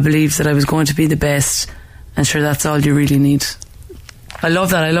 I believed that I was going to be the best, and sure, that's all you really need. I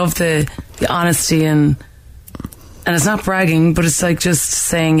love that. I love the honesty, and it's not bragging, but it's like just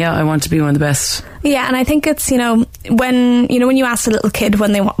saying, yeah, I want to be one of the best. Yeah, and I think it's, you know, when you ask a little kid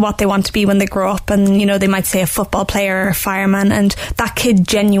what they want to be when they grow up, and you know, they might say a football player or a fireman, and that kid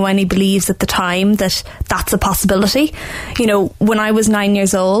genuinely believes at the time that that's a possibility. You know, when I was 9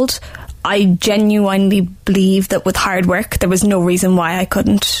 years old, I genuinely believe that with hard work, there was no reason why I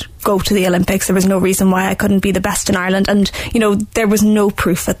couldn't go to the Olympics. There was no reason why I couldn't be the best in Ireland. And, you know, there was no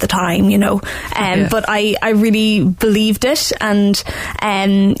proof at the time, you know. But I really believed it. And,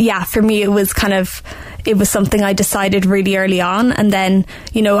 for me, it was something I decided really early on. And then,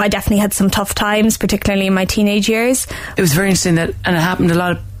 you know, I definitely had some tough times, particularly in my teenage years. It was very interesting and it happened to a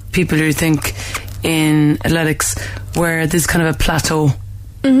lot of people who think in athletics where there's kind of a plateau.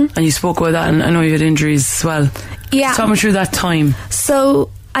 Mm-hmm. And you spoke about that, and I know you had injuries as well. Yeah. Talk me through that time. So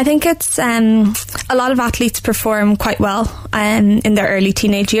I think it's a lot of athletes perform quite well in their early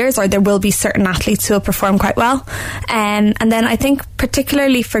teenage years, or there will be certain athletes who will perform quite well. And then I think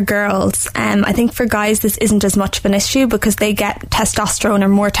particularly for girls, I think for guys this isn't as much of an issue because they get testosterone or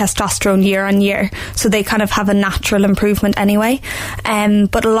more testosterone year on year, so they kind of have a natural improvement anyway.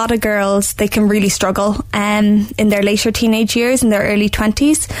 But a lot of girls, they can really struggle in their later teenage years, in their early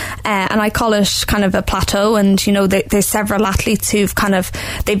 20s, and I call it kind of a plateau. And you know, there's several athletes who've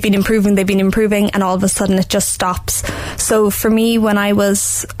they've been improving, and all of a sudden it just stops. So for me, when I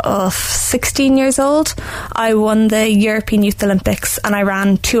was 16 years old, I won the European Youth Olympics, and I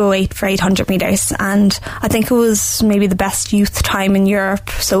ran 2:08 for 800 metres, and I think it was maybe the best youth time in Europe.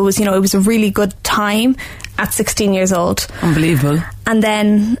 So it was, you know, it was a really good time at 16 years old. Unbelievable. And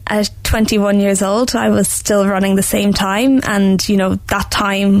then at 21 years old, I was still running the same time, and you know, that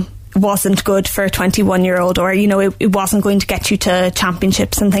time wasn't good for a 21-year-old, or you know, it wasn't going to get you to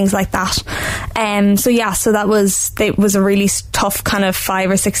championships and things like that. So that was a really tough kind of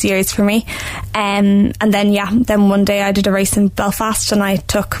 5 or 6 years for me. And then one day I did a race in Belfast, and I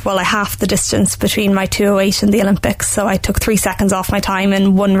halved the distance between my 2:08 and the Olympics, so I took 3 seconds off my time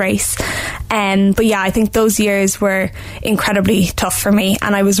in one race. But yeah, I think those years were incredibly tough for me,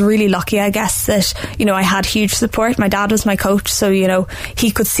 and I was really lucky, I guess, that you know, I had huge support. My dad was my coach, so you know,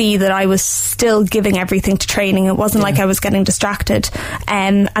 he could see that I was still giving everything to training. It wasn't like I was getting distracted,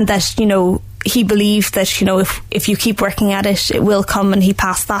 and that, you know, he believed that, you know, if you keep working at it, it will come, and he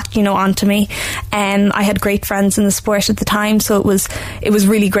passed that, you know, on to me. And I had great friends in the sport at the time, so it was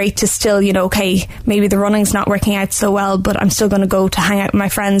really great to still, you know, okay, maybe the running's not working out so well, but I'm still going to go to hang out with my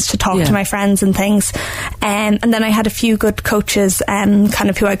friends, to talk to my friends and things. And then I had a few good coaches, kind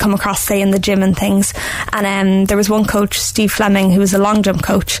of who I come across, say, in the gym and things. And there was one coach, Steve Fleming, who was a long jump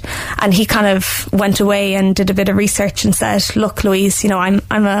coach, and he kind of went away and did a bit of research and said, look, Louise, you know, I'm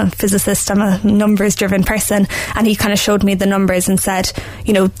a physicist, I'm a numbers driven person, and he kind of showed me the numbers and said,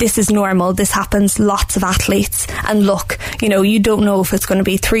 you know, this is normal, this happens, lots of athletes, and look, you know, you don't know if it's going to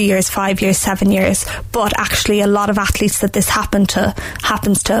be 3 years, 5 years, 7 years, but actually a lot of athletes that this happens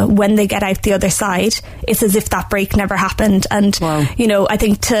to, when they get out the other side, it's as if that break never happened. And you know, I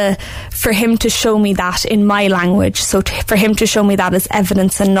think for him to show me that in my language, so for him to show me that as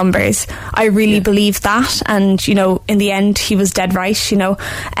evidence and numbers, I really believed that. And you know, in the end, he was dead right. You know,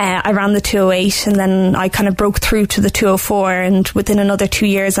 I ran the 2:08, and then I kind of broke through to the 2:04, and within another 2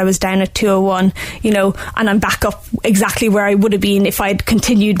 years I was down at 2:01, you know, and I'm back up exactly where I would have been if I'd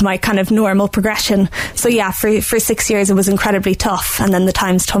continued my kind of normal progression. So yeah, for 6 years it was incredibly tough, and then the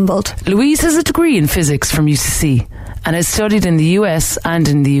times tumbled. Louise has a degree in physics from UCC and has studied in the US and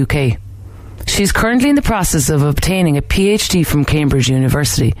in the UK. She's currently in the process of obtaining a PhD from Cambridge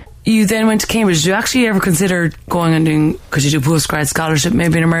University. You then went to Cambridge. Did you actually ever consider going and doing, could you do postgrad scholarship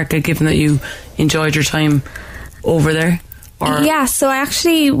maybe in America, given that you enjoyed your time over there? Yeah, so I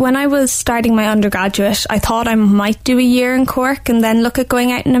actually, when I was starting my undergraduate, I thought I might do a year in Cork and then look at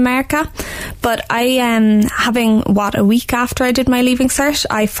going out in America. But having a week after I did my leaving cert,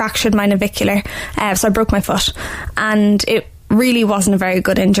 I fractured my navicular, so I broke my foot, and it really wasn't a very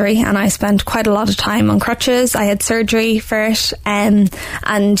good injury, and I spent quite a lot of time on crutches. I had surgery for it, and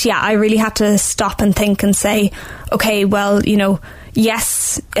yeah, I really had to stop and think and say, okay, well,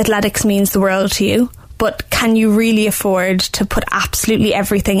 yes, athletics means the world to you, but can you really afford to put absolutely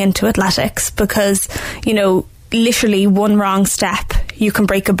everything into athletics? Because, literally one wrong step, you can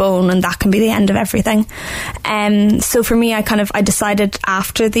break a bone and that can be the end of everything. So for me, I decided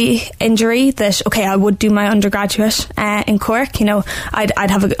after the injury that, okay, I would do my undergraduate in Cork. I'd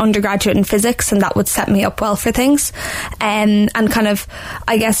have an undergraduate in physics, and that would set me up well for things. And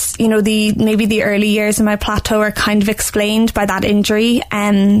I guess, maybe the early years of my plateau are kind of explained by that injury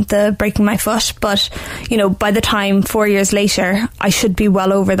and the breaking my foot. But, by the time 4 years later, I should be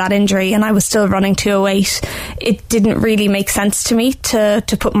well over that injury, and I was still running 2:08. It didn't really make sense to me to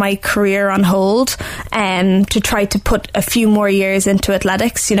put my career on hold and to try to put a few more years into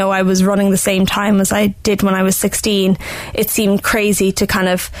athletics. I was running the same time as I did when I was 16. It seemed crazy to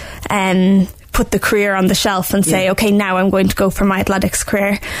put the career on the shelf and say, okay, now I'm going to go for my athletics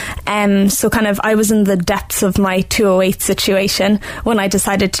career. So I was in the depths of my 2:08 situation when I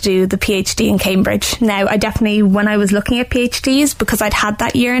decided to do the PhD in Cambridge. Now, I definitely, when I was looking at PhDs, because I'd had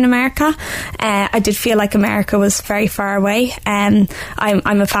that year in America, I did feel like America was very far away. I'm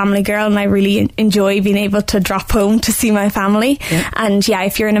a family girl, and I really enjoy being able to drop home to see my family. Yeah. And yeah,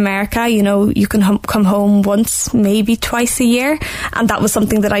 if you're in America, you can come home once, maybe twice a year. And that was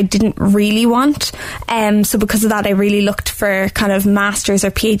something that I didn't really want. So because of that, I really looked for master's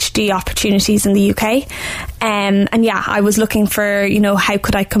or PhD opportunities in the UK. And yeah, I was looking for, how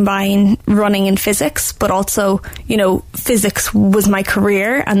could I combine running and physics, but also, physics was my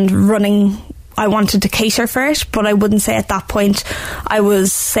career and running, I wanted to cater for it, but I wouldn't say at that point I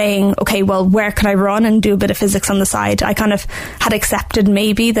was saying, okay, well, where can I run and do a bit of physics on the side? I had accepted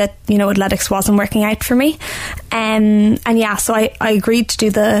maybe that, athletics wasn't working out for me. And yeah, so I agreed to do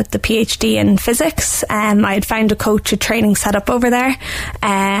the PhD in physics. I had found a coach, a training set up over there.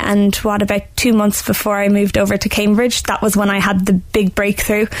 And about 2 months before I moved over to Cambridge, that was when I had the big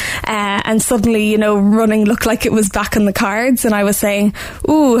breakthrough. And suddenly, running looked like it was back on the cards. And I was saying,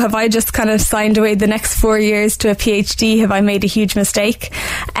 ooh, have I just signed away the next 4 years to a PhD? Have I made a huge mistake?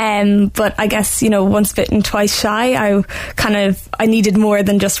 But I guess, once bitten, twice shy. I needed more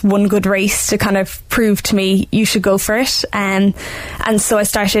than just one good race to prove to me you should go for it. And so I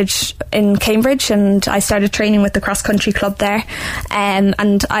started in Cambridge, and I started training with the cross country club there.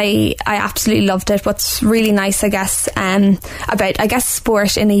 And I absolutely loved it. What's really nice, about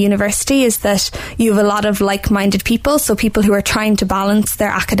sport in a university is that you have a lot of like-minded people. So people who are trying to balance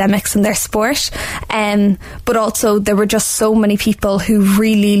their academics and their sport. But also there were just so many people who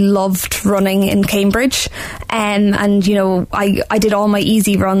really loved running in Cambridge. And I did all my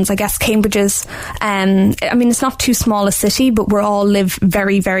easy runs. I guess Cambridge is, it's not too small a city, but we all live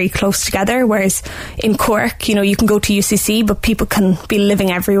very, very close together. Whereas in Cork, you can go to UCC, but people can be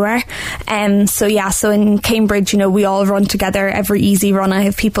living everywhere. So in Cambridge, we all run together. Every easy run I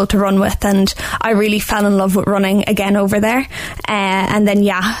have people to run with, and I really fell in love with running again over there. And then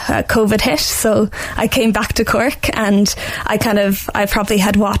COVID hit, so I came back to Cork, and I probably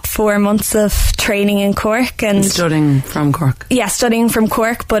had 4 months of training in Cork and studying from Cork. Yeah, studying from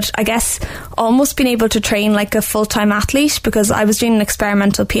Cork, but I guess almost being able to train like a full-time athlete, because I was doing an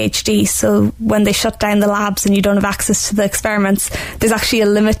experimental PhD. So when they shut down the labs and you don't have access to the experiments, there's actually a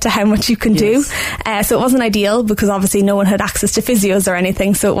limit to how much you can do. So it wasn't ideal, because obviously no one had access to physios or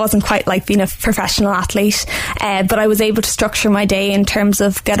anything, so it wasn't quite like being a professional athlete. But I was able to structure my day in terms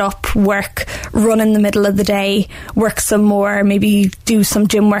of get up, work, run in the middle of the day, work some more, maybe do some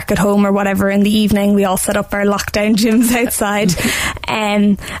gym work at home or whatever in the evening. We all set up our lockdown gyms outside.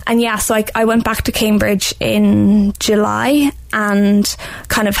 And yeah, so I went back to Cambridge in July and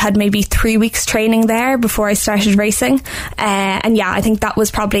had maybe 3 weeks training there before I started racing. And yeah, I think that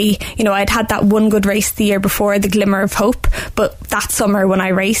was probably, I'd had that one good race the year before, the glimmer of hope, but that summer when I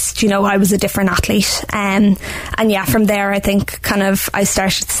raced, I was a different athlete. And yeah, from there I think I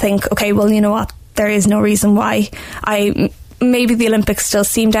started to think, okay, well, you know what, there is no reason why I maybe the Olympics still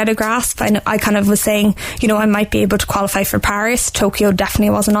seemed out of grasp. I kind of was saying, I might be able to qualify for Paris. Tokyo definitely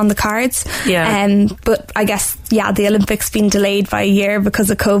wasn't on the cards. Yeah. But I guess, the Olympics being delayed by a year because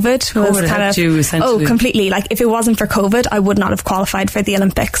of COVID was kind of... you, essentially. Oh, completely. Like, if it wasn't for COVID, I would not have qualified for the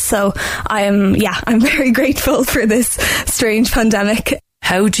Olympics. So I'm very grateful for this strange pandemic.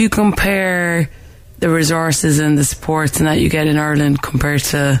 How do you compare the resources and the supports and that you get in Ireland compared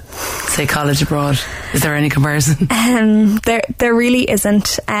to, say, college abroad? Is there any comparison? There really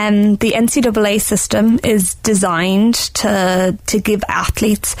isn't. The NCAA system is designed to give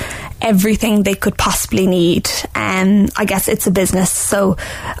athletes everything they could possibly need. I guess it's a business. So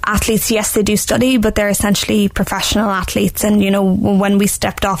athletes, yes, they do study, but they're essentially professional athletes. And, when we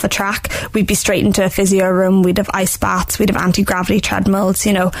stepped off a track, we'd be straight into a physio room. We'd have ice baths. We'd have anti-gravity treadmills,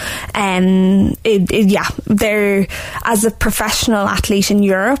 they're, as a professional athlete in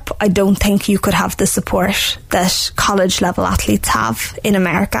Europe, I don't think you could have the support that college level athletes have in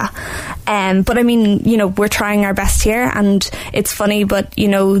America. But I mean, we're trying our best here, and it's funny, but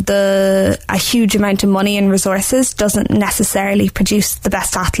a huge amount of money and resources doesn't necessarily produce the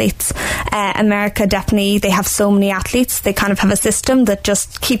best athletes. America, definitely, they have so many athletes, they kind of have a system that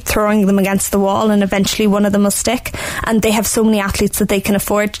just keep throwing them against the wall and eventually one of them will stick, and they have so many athletes that they can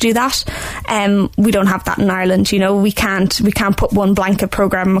afford to do that. We don't have that in Ireland. We can't put one blanket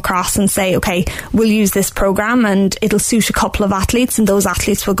program across and say, okay, we'll use this program and it'll suit a couple of athletes and those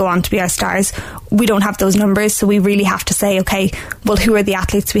athletes will go on to be our stars. We don't have those numbers, so we really have to say, okay, well, who are the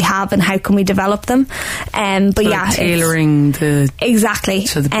athletes we have and how can we develop them? Tailoring exactly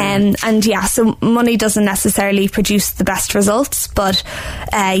to the so money doesn't necessarily produce the best results, but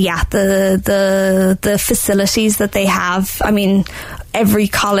the facilities that they have, I mean, every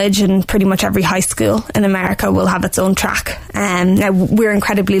college and pretty much every high school in America will have its own track. Now, we're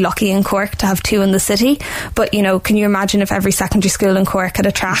incredibly lucky in Cork to have two in the city, but can you imagine if every secondary school in Cork had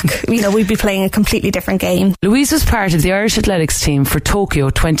a track? We'd be playing a completely different game. Louise was part of the Irish athletics team for Tokyo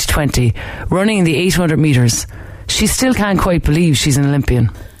 2020, running in the 800 metres. She still can't quite believe she's an Olympian.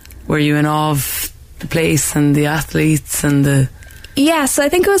 Were you in awe of the place and the athletes and the... Yeah, so I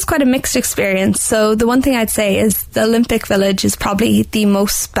think it was quite a mixed experience. So the one thing I'd say is the Olympic Village is probably the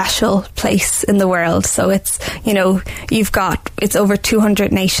most special place in the world. So it's, it's over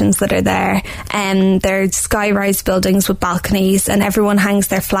 200 nations that are there, and there's sky-rise buildings with balconies, and everyone hangs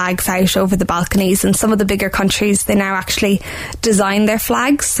their flags out over the balconies. And some of the bigger countries, they now actually design their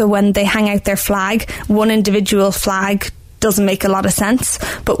flags. So when they hang out their flag, one individual flag doesn't make a lot of sense,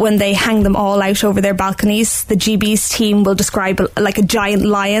 but when they hang them all out over their balconies, the GB's team will describe like a giant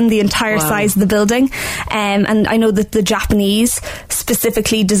lion, the entire size of the building. And I know that the Japanese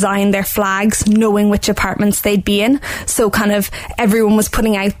specifically designed their flags knowing which apartments they'd be in, so kind of everyone was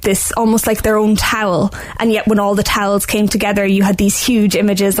putting out this almost like their own towel, and yet when all the towels came together, you had these huge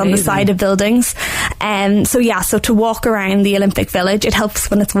images on the side of buildings. So to walk around the Olympic Village, it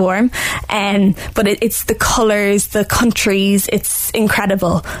helps when it's warm, but it's the colours, the country, it's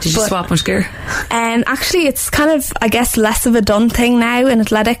incredible. Did you swap much gear? Actually, it's kind of, I guess, less of a done thing now in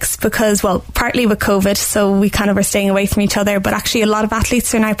athletics because, well, partly with COVID, so we kind of were staying away from each other, but actually a lot of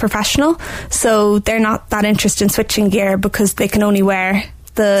athletes are now professional, so they're not that interested in switching gear because they can only wear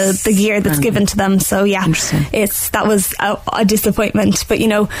the gear that's given to them. So that was a disappointment, but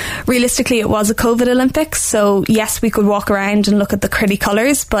realistically it was a COVID Olympics, so yes, we could walk around and look at the pretty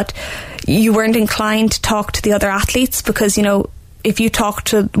colours, but you weren't inclined to talk to the other athletes because if you talked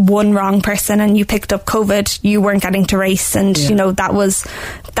to one wrong person and you picked up COVID, you weren't getting to race, and that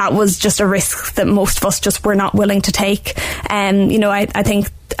was just a risk that most of us just were not willing to take. I think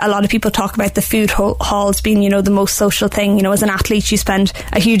a lot of people talk about the food halls being, the most social thing. As an athlete, you spend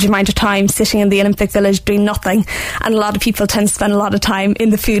a huge amount of time sitting in the Olympic Village doing nothing, and a lot of people tend to spend a lot of time in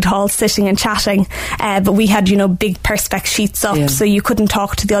the food hall sitting and chatting. But we had, big perspex sheets up, so you couldn't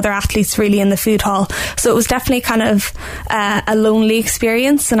talk to the other athletes really in the food hall. So it was definitely kind of a lonely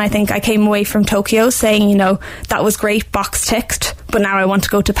experience, and I think I came away from Tokyo saying, that was great, box ticked, but now I want to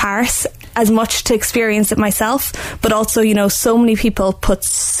go to Paris, as much to experience it myself, but also, so many people put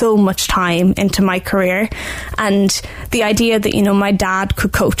so much time into my career, and the idea that, my dad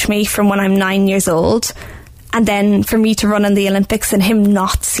could coach me from when I'm 9 years old, and then for me to run in the Olympics and him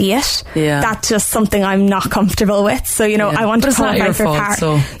not see it, that's just something I'm not comfortable with. So, I want to qualify for Paris.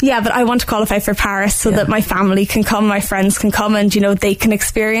 Yeah, but I want to qualify for Paris so that my family can come, my friends can come, and, they can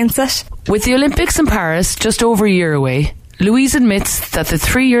experience it. With the Olympics in Paris just over a year away, Louise admits that the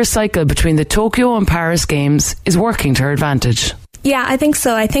 3-year cycle between the Tokyo and Paris Games is working to her advantage. Yeah, I think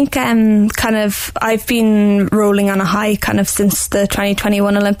so. I think I've been rolling on a high kind of since the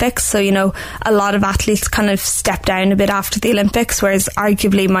 2021 Olympics. So, a lot of athletes kind of stepped down a bit after the Olympics, whereas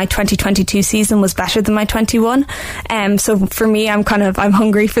arguably my 2022 season was better than my 21. So for me, I'm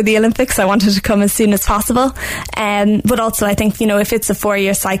hungry for the Olympics. I wanted to come as soon as possible. But also I think, if it's a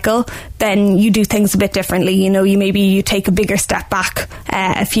 4-year cycle, then you do things a bit differently. You take a bigger step back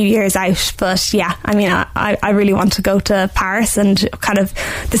a few years out. But yeah, I mean, I really want to go to Paris, and kind of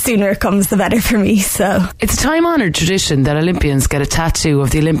the sooner it comes, the better for me. So it's a time-honoured tradition that Olympians get a tattoo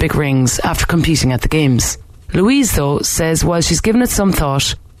of the Olympic rings after competing at the Games. Louise, though, says while she's given it some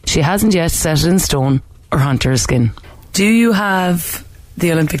thought, she hasn't yet set it in stone or hunt her skin. Do you have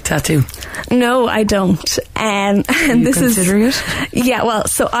the Olympic tattoo? No, I don't. And this considering it? Yeah, well,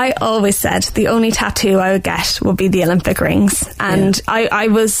 so I always said the only tattoo I would get would be the Olympic rings. And I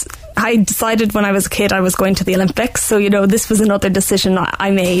decided when I was a kid I was going to the Olympics, so this was another decision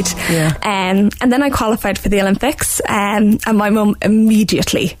I made. And then I qualified for the Olympics, and my mum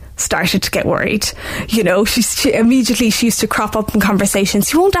immediately started to get worried. She immediately used to crop up in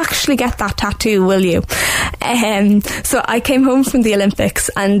conversations. You won't actually get that tattoo, will you? So I came home from the Olympics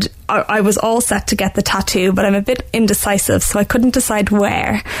and I was all set to get the tattoo, but I'm a bit indecisive, so I couldn't decide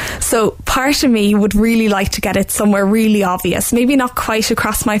where. So part of me would really like to get it somewhere really obvious, maybe not quite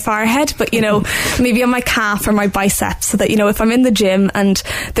across my forehead, but maybe on my calf or my biceps, so that if I'm in the gym and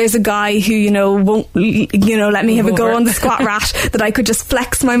there's a guy who won't let me have a go on the squat rack, that I could just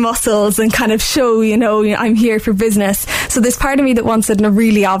flex my muscles and kind of show I'm here for business. So there's part of me that wants it in a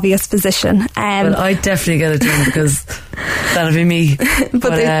really obvious position. Well, I'd definitely get it done because that'll be me.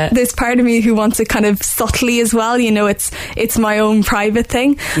 But there's part of me who wants it kind of subtly as well. It's my own private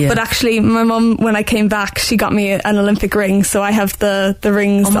thing. But actually my mum, when I came back, she got me an Olympic ring, so I have the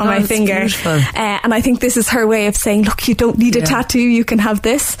rings on my finger, and I think this is her way of saying, look, you don't need a tattoo, you can have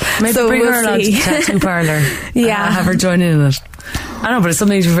this. Maybe so bring we'll her along to the tattoo parlour. Have her join in it. I know, but it's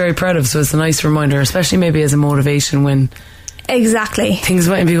something to be very proud of, so it's a nice reminder, especially maybe as a motivation when exactly things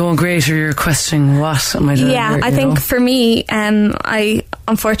mightn't be going great or you're questioning what am I doing here, I think for me, I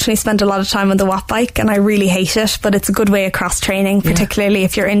unfortunately spend a lot of time on the watt bike and I really hate it, but it's a good way of cross training, particularly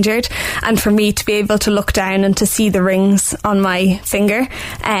if you're injured. And for me to be able to look down and to see the rings on my finger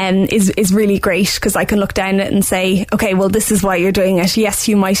is really great, because I can look down at it and say, okay, well, this is why you're doing it. Yes,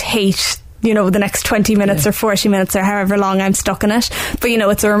 you might hate the next 20 minutes or 40 minutes or however long I'm stuck in it, but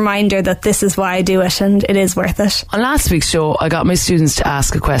it's a reminder that this is why I do it, and it is worth it. On last week's show, I got my students to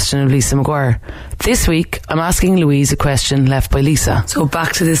ask a question of Lisa Maguire. This week I'm asking Louise a question left by Lisa. So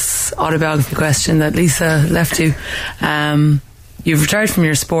back to this autobiography question that Lisa left you. You've retired from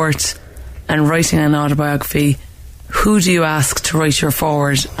your sport and writing an autobiography. Who do you ask to write your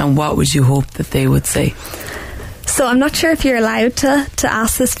foreword, and what would you hope that they would say? So I'm not sure if you're allowed to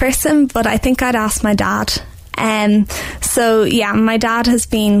ask this person, but I think I'd ask my dad. So yeah, my dad has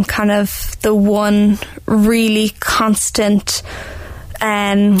been kind of the one really constant,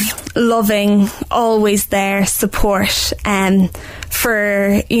 loving, always there support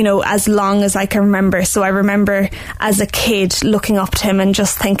for as long as I can remember. So I remember as a kid looking up to him and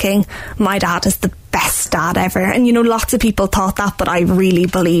just thinking, my dad is the best dad ever. And lots of people thought that, but I really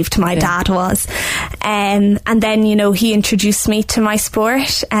believed my dad was. And then he introduced me to my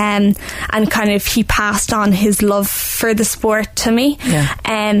sport, and kind of he passed on his love for the sport to me.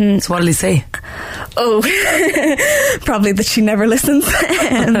 So what did he say? Probably that she never listens.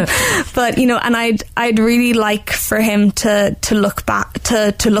 But and I'd really like for him to look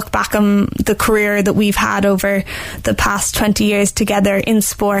back on the career that we've had over the past 20 years together in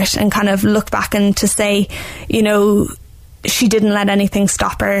sport, and kind of look back and to say, she didn't let anything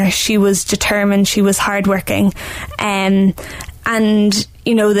stop her. She was determined, she was hardworking, and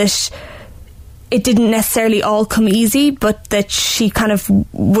that it didn't necessarily all come easy, but that she kind of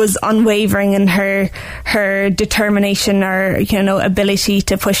was unwavering in her determination or ability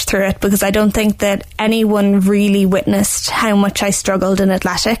to push through it, because I don't think that anyone really witnessed how much I struggled in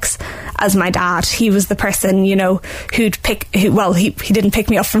athletics as my dad. He was the person he didn't pick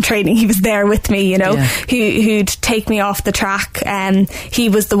me up from training, he was there with me, who'd take me off the track, and he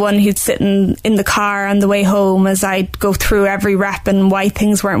was the one who'd sit in the car on the way home as I'd go through every rep and why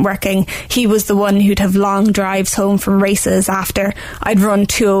things weren't working. He was the one who'd have long drives home from races after I'd run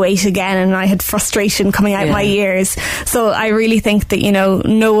 2:08 again and I had frustration coming out my ears. So I really think that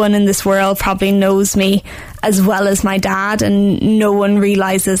no one in this world probably knows me as well as my dad, and no one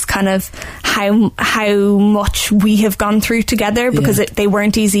realises kind of how much we have gone through together, because they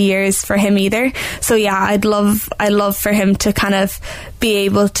weren't easy years for him either. So yeah, I'd love for him to kind of be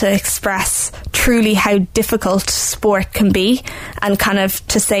able to express truly how difficult sport can be, and kind of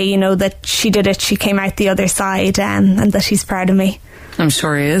to say, you know, that she did it, she came out the other side, and that he's proud of me. I'm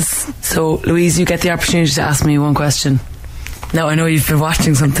sure he is. So Louise, you get the opportunity to ask me one question. Now, I know you've been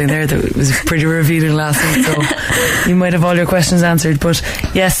watching something there that was pretty revealing last week, so you might have all your questions answered, but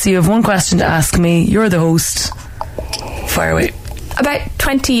yes, you have one question to ask me. You're the host. Fire away. About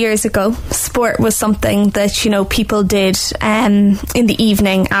 20 years ago, sport was something that, you know, people did in the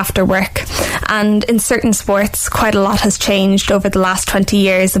evening after work, and in certain sports quite a lot has changed over the last 20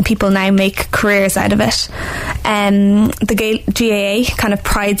 years, and people now make careers out of it. The GAA kind of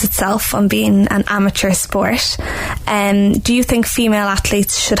prides itself on being an amateur sport. Do you think female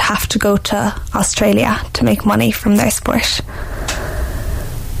athletes should have to go to Australia to make money from their sport?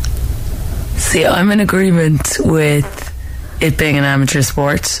 See, I'm in agreement with it being an amateur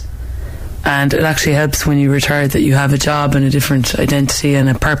sport, and it actually helps when you retire that you have a job and a different identity and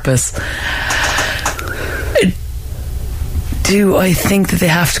a purpose. Do I think that they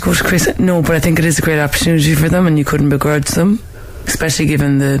have to go to Chris? No, but I think it is a great opportunity for them, and you couldn't begrudge them, especially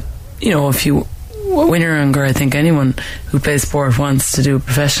given the, you know, if you, when you're younger, I think anyone who plays sport wants to do it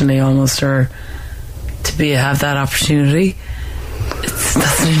professionally almost, or to have that opportunity.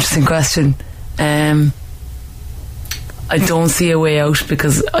 That's an interesting question. I don't see a way out,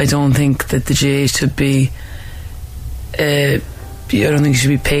 because I don't think that the GAA should be I don't think you should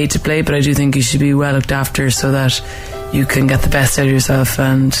be paid to play, but I do think you should be well looked after so that you can get the best out of yourself.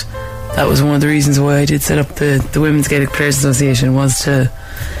 And that was one of the reasons why I did set up the Women's Gaelic Players Association, was to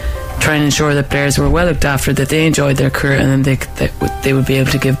try and ensure that players were well looked after, that they enjoyed their career, and then they would be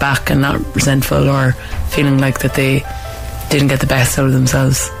able to give back and not resentful or feeling like that they didn't get the best out of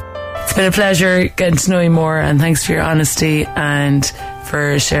themselves. It's been a pleasure getting to know you more, and thanks for your honesty and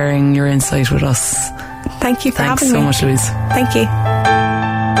for sharing your insight with us. Thank you for having me. Thanks so much, Louise. Thank you. A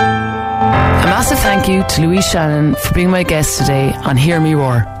massive thank you to Louise Shanahan for being my guest today on Hear Me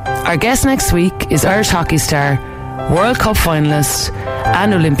Roar. Our guest next week is Irish hockey star, World Cup finalist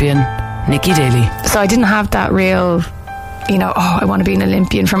and Olympian Nikki Daly. So I didn't have that real, you know, I want to be an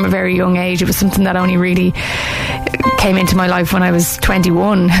Olympian from a very young age. It was something that only really came into my life when I was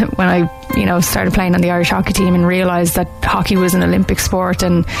 21, when I, you know, started playing on the Irish hockey team and realised that hockey was an Olympic sport,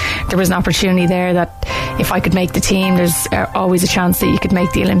 and there was an opportunity there that if I could make the team, there's always a chance that you could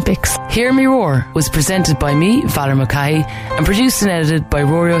make the Olympics. Hear Me Roar was presented by me, Valerie Mulcahy, and produced and edited by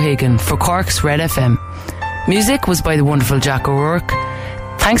Rory O'Hagan for Cork's Red FM. Music was by the wonderful Jack O'Rourke.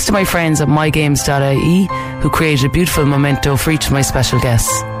 Thanks to my friends at mygames.ie, who created a beautiful memento for each of my special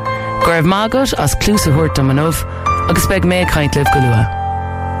guests. Gaibh Mágat as clúsa huirta manubh, agus beg mé caintliv golua.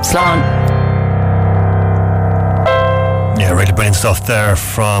 Slán. Yeah, really brilliant stuff there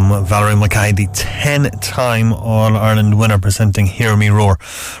from Valerie Mulcahy, the 10-time All-Ireland winner, presenting Hear Me Roar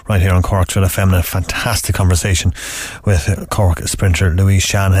right here on Cork's Red FM. A fantastic conversation with Cork sprinter Louise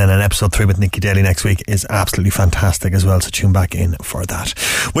Shanahan, and episode 3 with Nikki Daly next week is absolutely fantastic as well, so tune back in for that.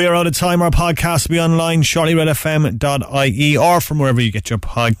 We are out of time. Our podcast will be online shortly, redfm.ie, or from wherever you get your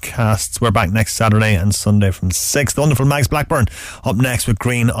podcasts. We're back next Saturday and Sunday from 6. The wonderful Mags Blackburn up next with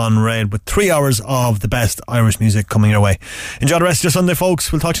Green on Red, with 3 hours of the best Irish music coming your way. Enjoy the rest of your Sunday,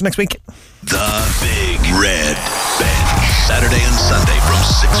 folks. We'll talk to you next week. The Big Red Bench, Saturday and Sunday from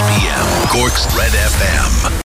 6 p.m. Cork's Red FM.